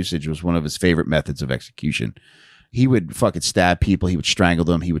cyanide usage was one of his favorite methods of execution. He would fucking stab people. He would strangle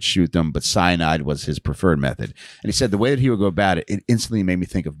them. He would shoot them. But cyanide was his preferred method. And he said the way that he would go about it, it instantly made me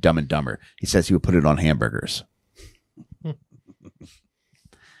think of Dumb and Dumber. He says he would put it on hamburgers.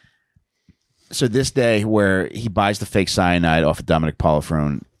 So this day where he buys the fake cyanide off of Dominic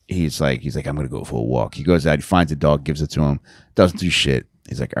Polifrone, he's like, I'm going to go for a walk. He goes out, he finds a dog, gives it to him, doesn't do shit.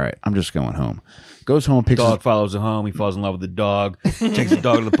 He's like, all right, I'm just going home. Goes home, picks dog follows him home. He falls in love with the dog, takes the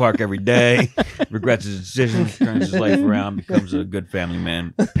dog to the park every day, regrets his decisions, turns his life around, becomes a good family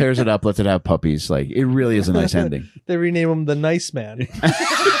man. Pairs it up, lets it have puppies. Like, it really is a nice ending. They rename him the Nice Man.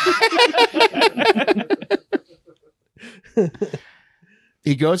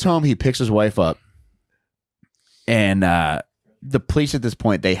 He goes home, he picks his wife up, and the police at this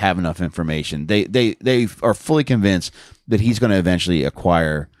point, they have enough information. They are fully convinced that he's going to eventually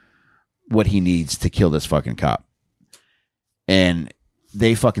acquire what he needs to kill this fucking cop. And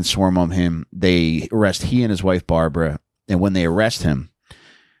they fucking swarm on him. They arrest he and his wife, Barbara. And when they arrest him,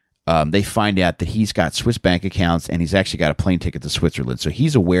 they find out that he's got Swiss bank accounts and he's actually got a plane ticket to Switzerland. So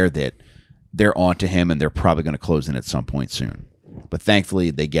he's aware that they're onto him and they're probably going to close in at some point soon. But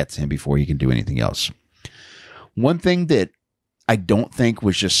thankfully, they get to him before he can do anything else. One thing that I don't think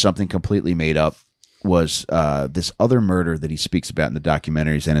was just something completely made up was this other murder that he speaks about in the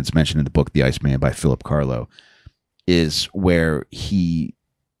documentaries, and it's mentioned in the book The Iceman by Philip Carlo, is where he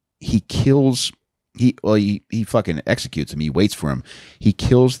kills, he fucking executes him. He waits for him. He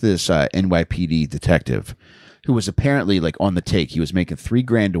kills this NYPD detective who was apparently like on the take. He was making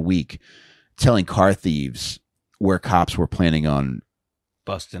 $3,000 a week telling car thieves where cops were planning on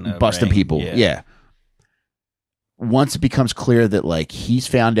busting people. Yeah. Once it becomes clear that like he's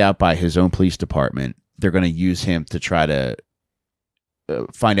found out by his own police department, they're going to use him to try to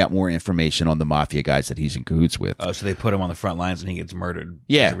find out more information on the mafia guys that he's in cahoots with. Oh, so they put him on the front lines and he gets murdered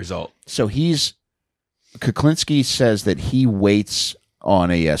as a result. So Kuklinski says that he waits on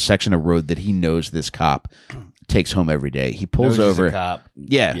a section of road that he knows this cop takes home every day. He pulls over. Cop.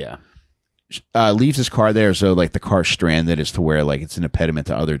 Yeah. Leaves his car there, so like the car's stranded as to where like it's an impediment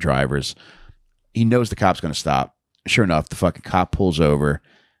to other drivers. He knows the cop's going to stop. Sure enough, the fucking cop pulls over,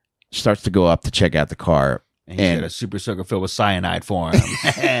 starts to go up to check out the car, and he's got a super soaker filled with cyanide for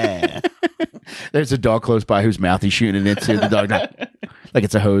him. There's a dog close by whose mouth he's shooting it into. The dog, like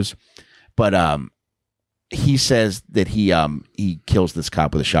it's a hose. But he says that he kills this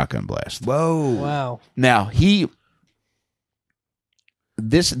cop with a shotgun blast. Whoa! Wow! Now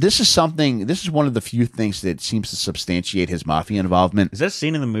This is one of the few things that seems to substantiate his mafia involvement. Is that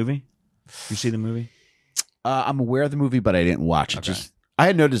scene in the movie? You see the movie? I'm aware of the movie, but I didn't watch it. Okay. I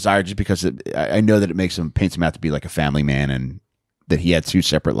had no desire, just because I know that it paints him out to be like a family man, and that he had two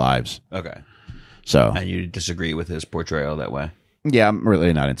separate lives. Okay. So, and you disagree with his portrayal that way? Yeah, I'm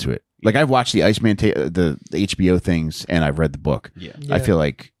really not into it. Like, I've watched the Iceman, the HBO things, and I've read the book. Yeah. I feel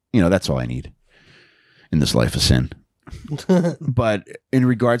like, that's all I need in this life of sin. But in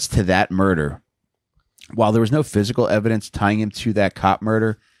regards to that murder, while there was no physical evidence tying him to that cop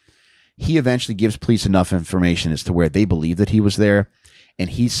murder, he eventually gives police enough information as to where they believe that he was there. And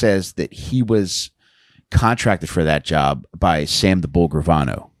he says that he was contracted for that job by Sam the Bull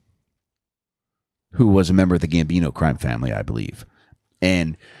Gravano, who was a member of the Gambino crime family, I believe.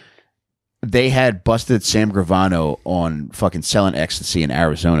 And they had busted Sam Gravano on fucking selling ecstasy in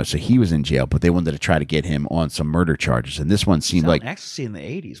Arizona, so he was in jail, but they wanted to try to get him on some murder charges. And this one seemed like ecstasy in the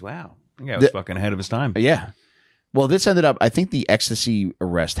 80s. Wow. I think I was fucking ahead of his time. Yeah. Well, this ended up, I think the ecstasy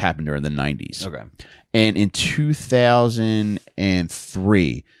arrest happened during the 90s. Okay. And in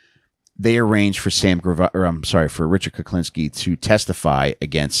 2003, they arranged for for Richard Kuklinski to testify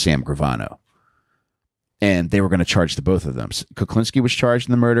against Sam Gravano. And they were going to charge the both of them. Kuklinski was charged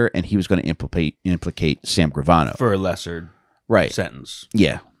in the murder, and he was going to implicate Sam Gravano. For a lesser sentence.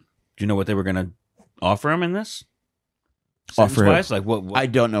 Yeah. Do you know what they were going to offer him in this? Offer him? Like what I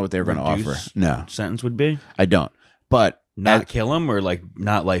don't know what they were going to offer. No. Sentence would be? I don't. But not kill him or like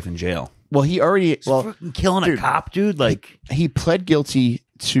not life in jail? Well, he already... fucking killing a cop, dude. Like he pled guilty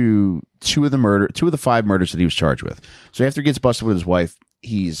to two of the 5 murders that he was charged with. So after he gets busted with his wife,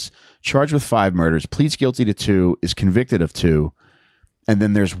 he's charged with 5 murders, pleads guilty to 2, is convicted of 2, and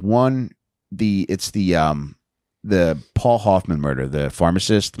then there's one. It's the Paul Hoffman murder, the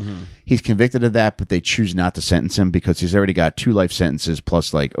pharmacist. Mm-hmm. He's convicted of that, but they choose not to sentence him because he's already got 2 life sentences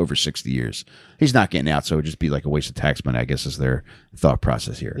plus like over 60 years. He's not getting out, so it would just be like a waste of tax money, I guess, is their thought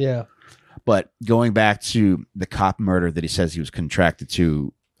process here. Yeah. But going back to the cop murder that he says he was contracted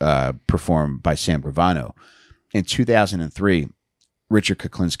to perform by Sam Gravano, in 2003, Richard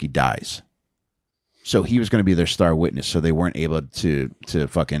Kuklinski dies. So he was going to be their star witness, so they weren't able to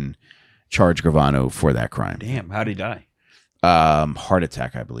fucking charge Gravano for that crime. Damn, how'd he die? Heart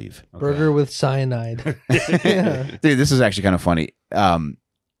attack, I believe. Okay. Burger with cyanide. Yeah. Dude, this is actually kind of funny.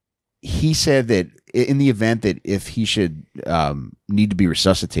 He said that in the event that if he should need to be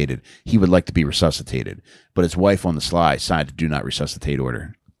resuscitated, he would like to be resuscitated. But his wife on the sly signed a do not resuscitate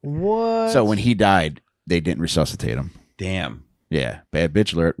order. What? So when he died, they didn't resuscitate him. Damn. Yeah. Bad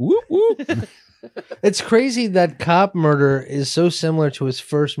bitch alert. Whoop, whoop. It's crazy that cop murder is so similar to his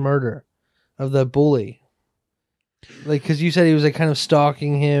first murder of the bully. Like, because you said he was like kind of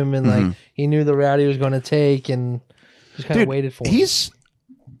stalking him and like he knew the route he was going to take and just kind of waited for him. He's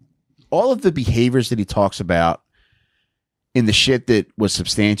all of the behaviors that he talks about in the shit that was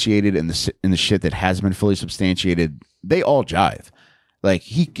substantiated and in the shit that has been fully substantiated, they all jive. Like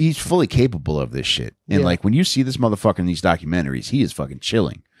he's fully capable of this shit. And like when you see this motherfucker in these documentaries, he is fucking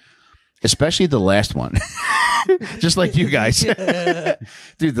chilling. Especially the last one. Just like you guys.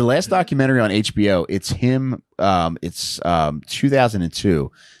 Dude, the last documentary on HBO, it's him, it's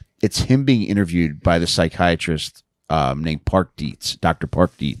 2002. It's him being interviewed by the psychiatrist named Park Dietz, Dr.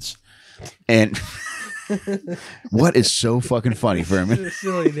 Park Dietz. And what is so fucking funny for him? It's a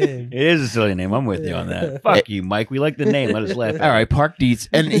silly name. It is a silly name. I'm with you on that. Fuck you, Mike. We like the name. Let us laugh. All right, Park Dietz.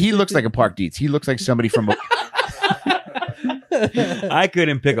 And he looks like a Park Dietz. He looks like somebody from... I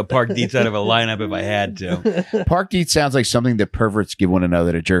couldn't pick a Park Dietz out of a lineup if I had to. Park Dietz sounds like something that perverts give one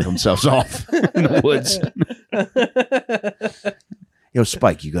another to jerk themselves off in the woods. Yo,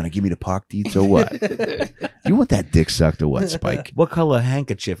 Spike, you gonna give me the Park Dietz or what? You want that dick sucked or what, Spike? What color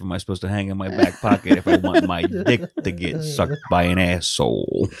handkerchief am I supposed to hang in my back pocket if I want my dick to get sucked by an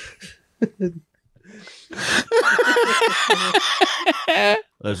asshole?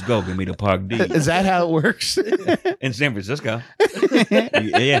 Let's go. Give me the Park Dietz. Is that how it works? In San Francisco.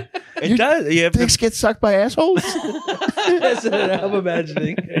 Yeah. It does. You have dicks get sucked by assholes? That's what I'm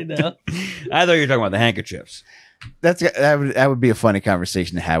imagining right now. I thought you were talking about the handkerchiefs. That would be a funny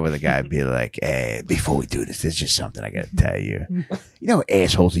conversation to have with a guy. Be like, hey, before we do this, there's just something I got to tell you. You know,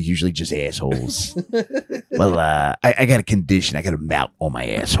 assholes are usually just assholes. Well, I got a condition. I got a mount on my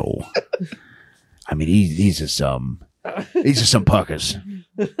asshole. I mean, these are some puckers.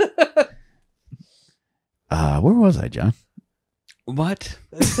 Where was I, John? What?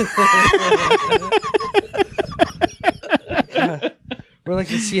 We're like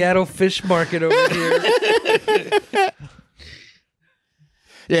the Seattle fish market over here.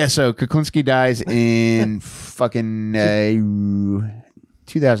 Yeah, so Kuklinski dies in fucking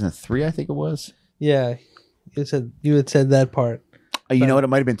 2003, I think it was. Yeah, you had said that part. You know what? It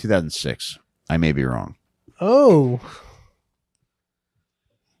might have been 2006. I may be wrong. Oh,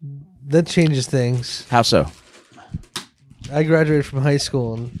 that changes things. How so? I graduated from high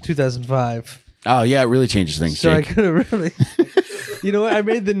school in 2005. Oh, yeah, it really changes things, So Jake. I could have really... You know what? I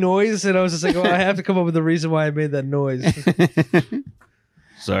made the noise, and I was just like, I have to come up with a reason why I made that noise.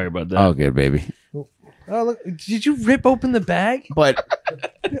 Sorry about that. Oh, good, baby. Oh, look, did you rip open the bag?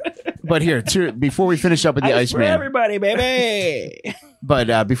 But here, before we finish up with the Ice for Iceman, everybody, baby.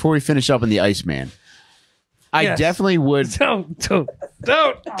 but before we finish up in the Iceman, I Yes. definitely would. Don't.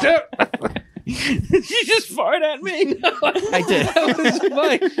 Did you just fart at me? I did. That was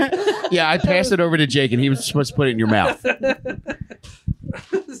Mike. Yeah, I passed it over to Jake, and he was supposed to put it in your mouth.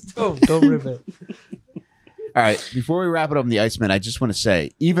 Don't rip it. All right, before we wrap it up on the Iceman, I just want to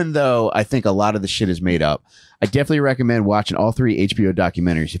say, even though I think a lot of the shit is made up, I definitely recommend watching all 3 HBO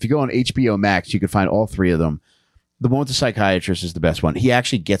documentaries. If you go on HBO Max, you can find all 3 of them. The one with the psychiatrist is the best one. He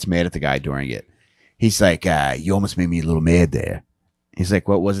actually gets mad at the guy during it. He's like, you almost made me a little mad there. He's like,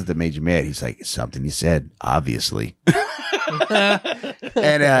 what was it that made you mad? He's like, something you said, obviously. And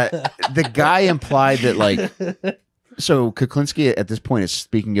the guy implied that, like, so Kuklinski at this point is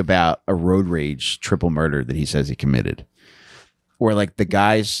speaking about a road rage triple murder that he says he committed. Or like the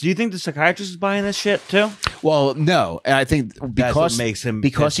guys. Do you think the psychiatrist is buying this shit too? Well, no. And I think because makes him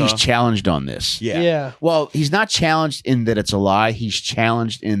he's challenged on this. Yeah. Well, he's not challenged in that it's a lie. He's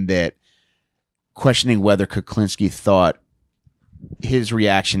challenged in that questioning whether Kuklinski thought his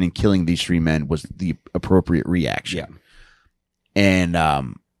reaction in killing these 3 men was the appropriate reaction. Yeah. And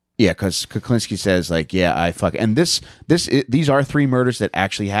yeah, because Kuklinski says, like, yeah, I fuck. And these are 3 murders that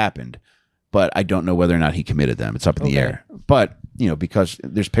actually happened, but I don't know whether or not he committed them. It's up in the air. But, you know, because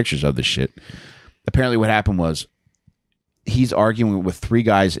there's pictures of this shit. Apparently what happened was he's arguing with 3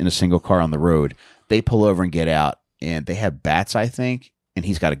 guys in a single car on the road. They pull over and get out, and they have bats, I think, and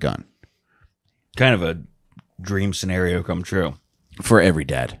he's got a gun. Kind of a dream scenario come true. For every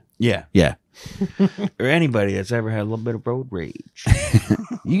dad. Yeah. Yeah. Or anybody that's ever had a little bit of road rage.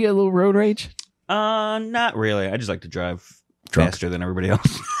 You get a little road rage? Not really. I just like to drive Drunk. faster than everybody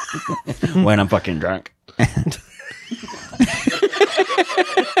else. When I'm fucking drunk.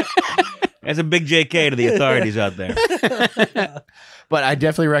 That's a big JK to the authorities out there. But I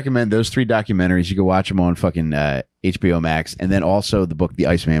definitely recommend those 3 documentaries. You can watch them on fucking HBO Max. And then also the book The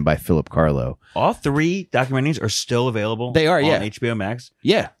Iceman by Philip Carlo. All 3 documentaries are still available. They are, on yeah. HBO Max.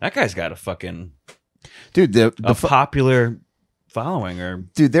 Yeah. That guy's got a fucking Dude, the popular following or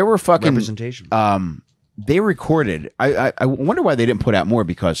dude, there were fucking representation. They recorded. I wonder why they didn't put out more,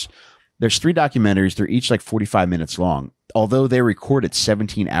 because there's 3 documentaries. They're each like 45 minutes long, although they recorded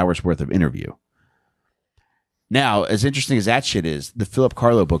 17 hours worth of interview. Now, as interesting as that shit is, the Philip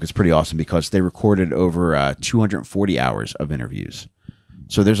Carlo book is pretty awesome because they recorded over 240 hours of interviews.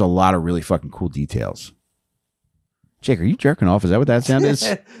 So there's a lot of really fucking cool details. Jake, are you jerking off? Is that what that sound is?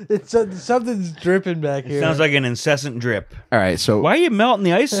 Something's dripping back here. Sounds like an incessant drip. All right, so Why are you melting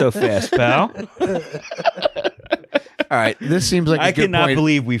the ice so fast, pal? all right, this seems like a I good cannot point.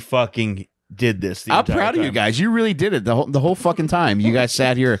 believe we fucking did this. I'm proud of you guys. You really did it the whole fucking time. You guys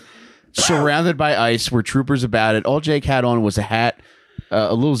sat here surrounded by ice. We're troopers about it. All Jake had on was a hat,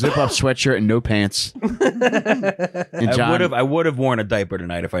 a little zip-up sweatshirt, and no pants. And John, I would have worn a diaper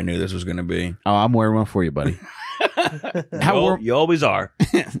tonight if I knew this was going to be. oh, I'm wearing one for you, buddy. How warm? You always are.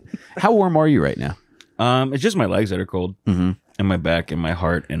 How warm are you right now? It's just my legs that are cold, and my back, and my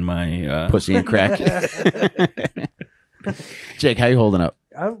heart, and my Pussy and crack. Jake, how you holding up?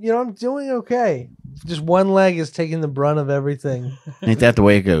 I'm doing okay. Just one leg is taking the brunt of everything. Ain't that the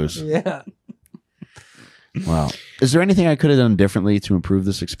way it goes? Yeah. Wow. Is there anything I could have done differently to improve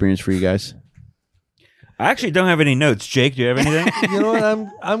this experience for you guys? I actually don't have any notes. Jake, do you have anything? You know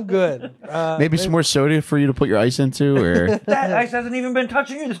what? I'm good. Maybe some more soda for you to put your ice into, or That ice hasn't even been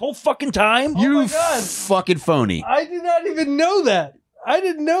touching you this whole fucking time. you my God. fucking phony. I did not even know that. I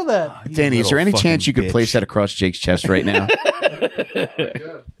didn't know that. Danny, is there any little chance you could fucking place bitch. that across Jake's chest right now?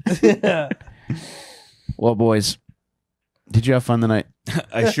 Yeah. Well, boys, did you have fun tonight?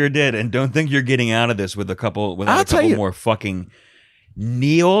 I sure did, and don't think you're getting out of this with a couple I'll tell you. more fucking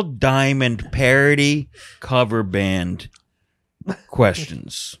Neil Diamond parody cover band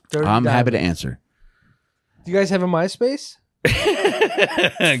questions. Dirty I'm happy to Diamond. answer. Do you guys have a MySpace?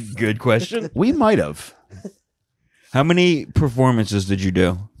 Good question. We might have. How many performances did you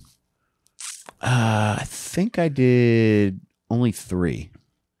do? I think I did only 3.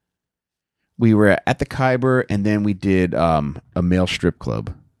 We were at the Khyber, and then we did a male strip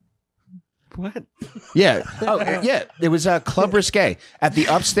club. What? Yeah. Oh, yeah. It was Club Risque at the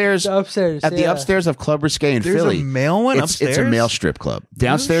upstairs. Upstairs. At the upstairs of Club Risque in There's Philly. a male one It's upstairs? a male strip club.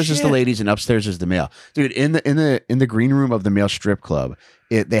 Downstairs is the shit. ladies, and upstairs is the male. Dude, in the green room of the male strip club,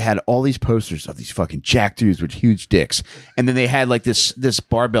 they had all these posters of these fucking jack dudes with huge dicks, and then they had like this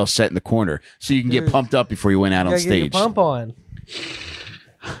barbell set in the corner, so you can get pumped up before you went out on Gotta get your stage. pump on.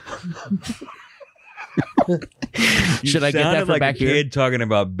 Should I get that Sounded from like back a here? kid talking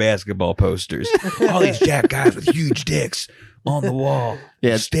about basketball posters. All these jack guys with huge dicks. on the wall,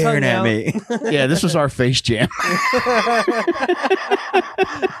 Yeah, staring at me. Yeah, this was our face jam.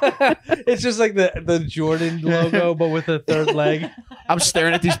 It's just like the Jordan logo, but with a third leg. I'm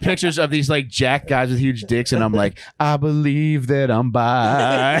staring at these pictures of these like jack guys with huge dicks, and I'm like, I believe that I'm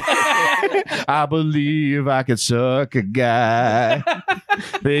bi. I believe I could suck a guy.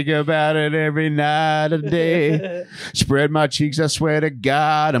 Think about it every night of day. Spread my cheeks, I swear to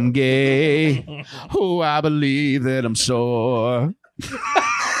God I'm gay. Oh, I believe that I'm sore.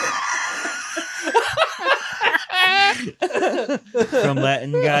 From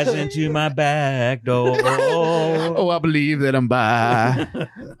letting guys into my back door. Oh, I believe that I'm bi.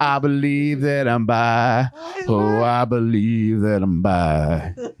 I believe that I'm bi. Oh, I believe that I'm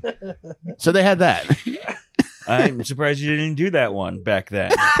bi. So they had that. I'm surprised you didn't do that one back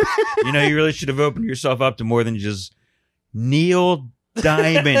then. You know, you really should have opened yourself up to more than just Neil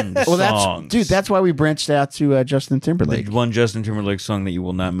Diamond songs. That's why we branched out to Justin Timberlake. The one Justin Timberlake song that you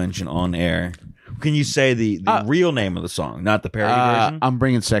will not mention on air. Can you say the real name of the song, not the parody version? I'm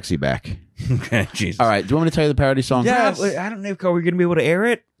bringing sexy back. Okay, Jesus. All right, do you want me to tell you the parody song? Yes. I don't know if we're going to be able to air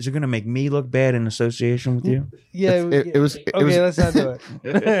it. Is it going to make me look bad in association with you? Yeah, It was. okay, let's not do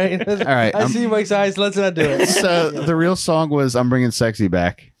it. All right, I see Mike's eyes. Let's not do it. So the real song was "I'm Bringing Sexy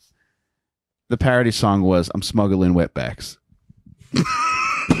Back." The parody song was "I'm Smuggling Wetbacks."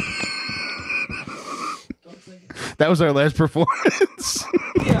 That was our last performance.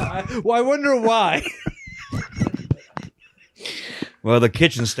 Yeah, well, I wonder why. Well, the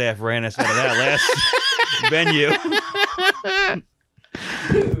kitchen staff ran us out of that last venue.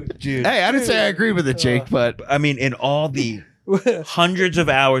 Dude. Hey, I didn't say I agree with it, Jake, but I mean, in all the hundreds of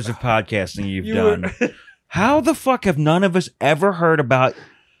hours of podcasting you've done, how the fuck have none of us ever heard about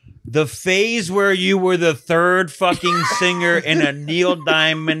the phase where you were the third fucking singer in a Neil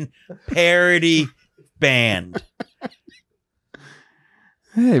Diamond parody band?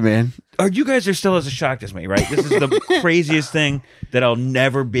 hey, man, You guys are still as shocked as me, right? This is the craziest thing that I'll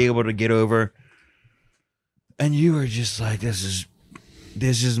never be able to get over. And you were just like, this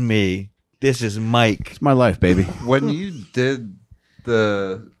is me. This is Mike. it's my life, baby. When you did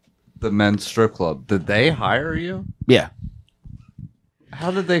the men's strip club, did they hire you? Yeah.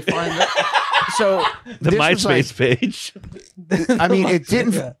 How did they find that? So The this was MySpace page. I mean, it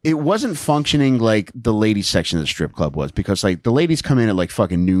didn't. It wasn't functioning like the ladies section of the strip club was, because like the ladies come in at like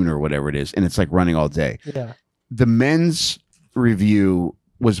fucking noon or whatever it is, and it's like running all day. Yeah. The men's review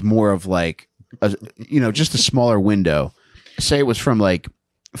was more of like, just a smaller window. Say it was from like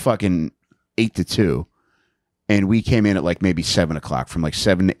fucking 8 to 2, and we came in at like maybe 7 o'clock. From like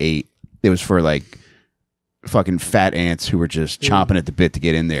 7 to 8, it was for like fucking fat ants who were just chomping at the bit to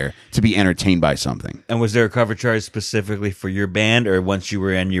get in there to be entertained by something. And was there a cover charge specifically for your band, or once you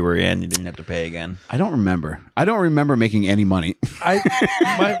were in, you didn't have to pay again? I don't remember. I don't remember making any money.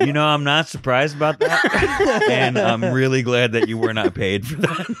 You know, I'm not surprised about that. And I'm really glad that you were not paid for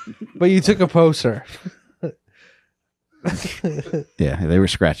that. But you took a poster. Yeah, they were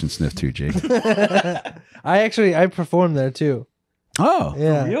scratch and sniff too, Jake. I performed there too. Oh,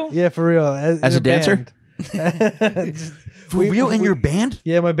 Yeah. For real? Yeah, for real. As a dancer? band. For real in your band?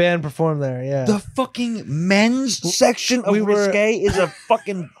 Yeah, my band performed there. Yeah. The fucking men's section of Risque is a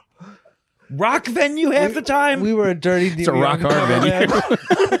fucking rock venue half the time. We were a dirty. It's a rock hard venue.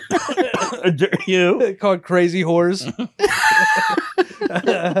 You? Called Crazy Whores.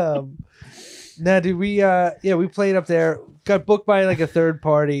 Now, dude, we played up there. Got booked by like a third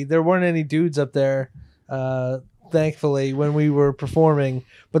party. There weren't any dudes up there, thankfully, when we were performing.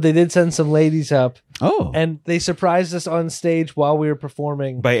 But they did send some ladies up. Oh. And they surprised us on stage while we were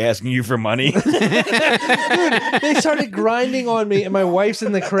performing. By asking you for money? Dude, they started grinding on me, and my wife's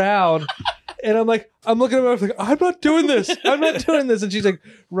in the crowd. And I'm looking at her, I was like, I'm not doing this. I'm not doing this. And she's like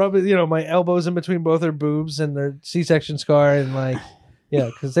rubbing, my elbows in between both her boobs and their C-section scar. And like, yeah,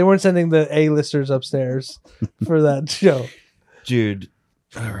 because they weren't sending the A-listers upstairs for that show. Dude.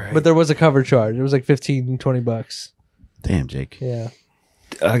 All right. But there was a cover charge. It was like $15-$20. Damn, Jake. Yeah.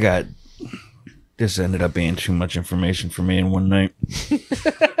 This ended up being too much information for me in one night.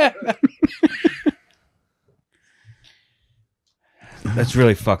 That's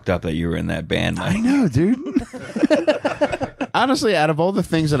really fucked up that you were in that band, Mike. I know, dude. Honestly, out of all the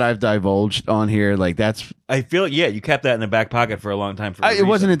things that I've divulged on here, like that's I feel, you kept that in the back pocket for a long time. it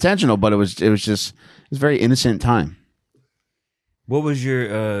wasn't intentional, but it was very innocent time. What was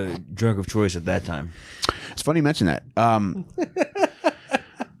your drug of choice at that time? It's funny you mention that.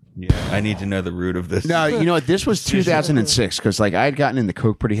 Yeah. I need to know the root of this. No, you know what? This was 2006 because like I had gotten into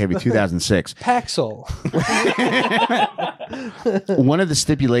coke pretty heavy. 2006. Paxil. One of the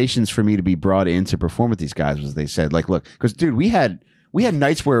stipulations for me to be brought in to perform with these guys was they said like, look, because dude, we had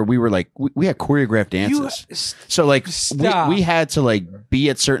nights where we were like we had choreographed dances. So like we had to like be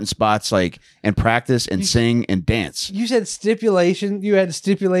at certain spots like and practice and sing and dance. You said stipulation. You had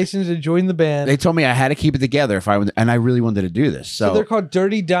stipulations to join the band. They told me I had to keep it together if I would, and I really wanted to do this. So they're called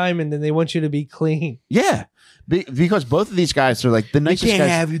Dirty Diamond, and they want you to be clean. Yeah, because both of these guys are like the nicest We can't guys.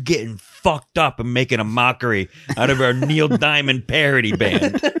 have you getting fucked up and making a mockery out of our Neil Diamond parody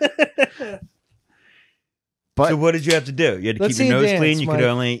band. But So what did you have to do? You had to Let's keep your see nose a clean.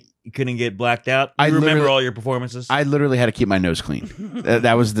 dance, You couldn't get blacked out. I You remember literally- all your performances? I literally had to keep my nose clean.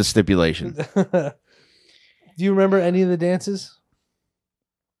 That was the stipulation. Do you remember any of the dances?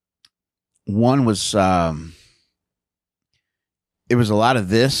 One was it was a lot of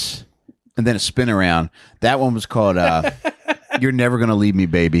this and then a spin around. That one was called You're Never Gonna Leave Me,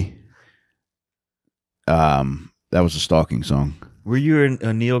 Baby. That was a stalking song. Were you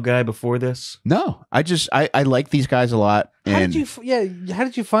a Neil guy before this? No, I like these guys a lot, How and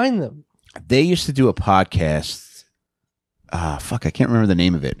did you find them? they used to do a podcast. Fuck, I can't remember the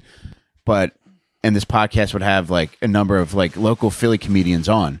name of it, and this podcast would have like a number of like local Philly comedians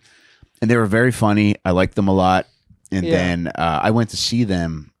on, and they were very funny. I liked them a lot, and Yeah. then I went to see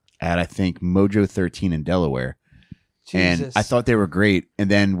them at I think Mojo 13 in Delaware. And Jesus. I thought they were great, and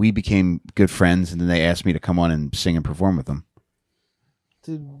then we became good friends, and then they asked me to come on and sing and perform with them.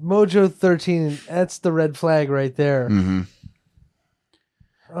 Dude, Mojo 13, that's the red flag right there. Mm-hmm.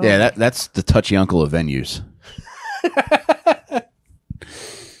 Oh. Yeah, that's the touchy uncle of venues.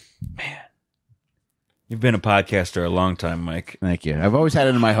 You've been a podcaster a long time, Mike. Thank you. I've always had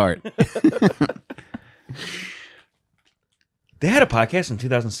it in my heart. They had a podcast in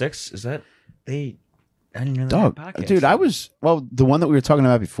 2006. Is that they? I didn't know they Dog, had a podcast. dude, the one that we were talking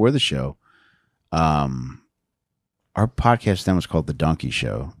about before the show. Our podcast then was called The Donkey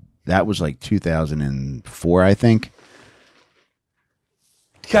Show. That was like 2004, I think.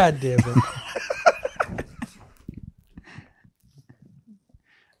 God damn it.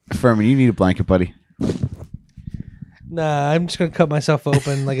 Furman, you need a blanket, buddy. Nah, I'm just going to cut myself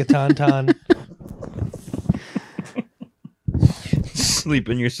open like a tauntaun.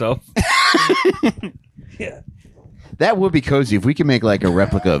 Sleeping yourself. Yeah. That would be cozy if we could make like a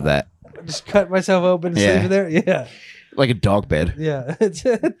replica of that, Just cut myself open and Yeah. sleep in there? Yeah. like a dog bed. Yeah.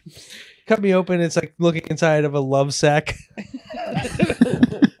 Cut me open. It's like looking inside of a love sack.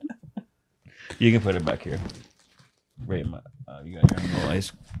 You can put it back here. Right, you got your own little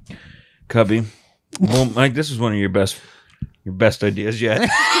ice cubby. Well, Mike, this is one of your best ideas yet.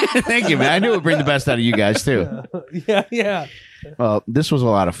 Thank you, man. I knew it would bring the best out of you guys too. Yeah. Well, this was a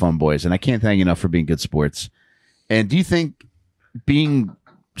lot of fun, boys, and I can't thank you enough for being good sports. And do you think being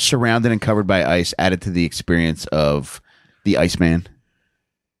surrounded and covered by ice added to the experience of the Iceman?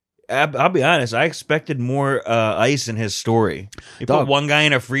 I'll be honest. I expected more ice in his story. He Dog. put one guy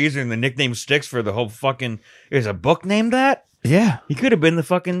in a freezer, and the nickname sticks for the whole fucking. There's a book named that. Yeah. He could have been the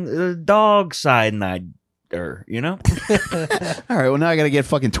fucking dog side nighter, you know? All right. Well, now I got to get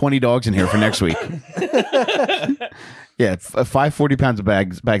fucking 20 dogs in here for next week. Yeah, 5 40-pounds of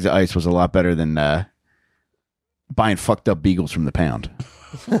bags of ice was a lot better than buying fucked up beagles from the pound.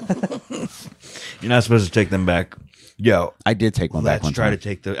 You're not supposed to take them back. Yo, I did take one back let's one try time. to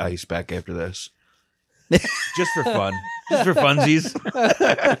take the ice back after this. Just for fun. Just for funsies.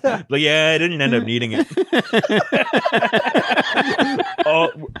 But yeah, I didn't end up needing it.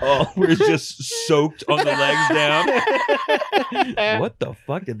 all we're just soaked on the legs down. What the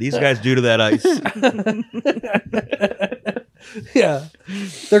fuck did these guys do to that ice? Yeah.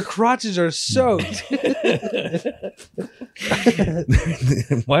 Their crotches are soaked.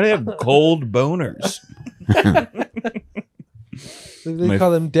 Why do they have cold boners? They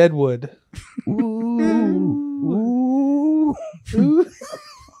call them deadwood. Ooh.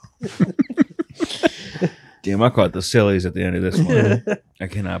 Damn, I caught the sillies at the end of this one. I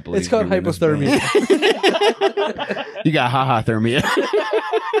cannot believe It's called you were this hypothermia. You got ha-ha thermia.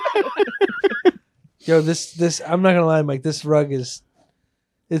 Yo, this I'm not gonna lie, Mike. This rug it's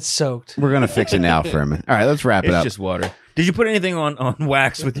soaked. We're going to fix it now for him. All right, let's wrap it It's up. just water. Did you put anything on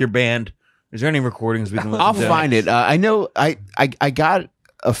wax with your band? Is there any recordings we can listen I'll to? find it. I know I got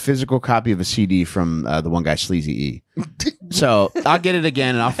a physical copy of a CD from the one guy, Sleazy E. So I'll get it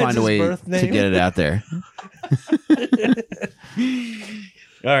again, and I'll find a his way birth to name? get it out there.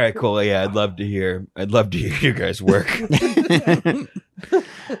 All right, cool. Yeah, I'd love to hear your guys' work. All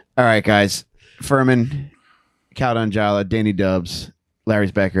right, guys. Furman, Cal DonJolla, Danny Dubs,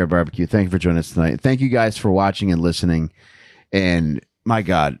 Larry's Backyard Barbecue. Thank you for joining us tonight. Thank you guys for watching and listening. And my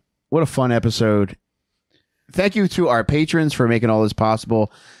God, what a fun episode. Thank you to our patrons for making all this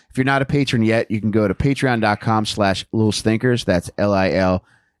possible. If you're not a patron yet, you can go to patreon.com/LilStinkers. That's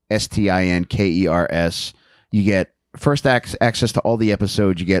LILSTINKERS. You get first access to all the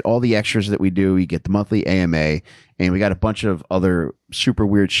episodes. You get all the extras that we do. You get the monthly AMA. And we got a bunch of other super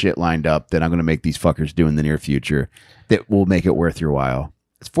weird shit lined up that I'm going to make these fuckers do in the near future that will make it worth your while.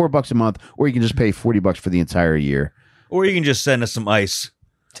 It's $4 a month, or you can just pay $40 for the entire year. Or you can just send us some ice.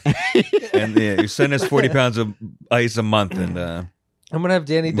 And you send us 40 pounds of ice a month. And I'm going to have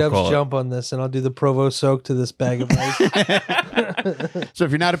Danny Dubs jump on this, and I'll do the Provo soak to this bag of ice. So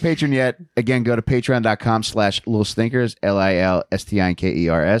if you're not a patron yet, again, go to patreon.com/LilStinkers,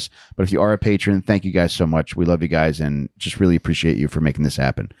 LILSTINKERS. But if you are a patron, thank you guys so much. We love you guys and just really appreciate you for making this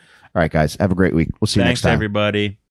happen. All right, guys, have a great week. We'll see you next time. Thanks, everybody.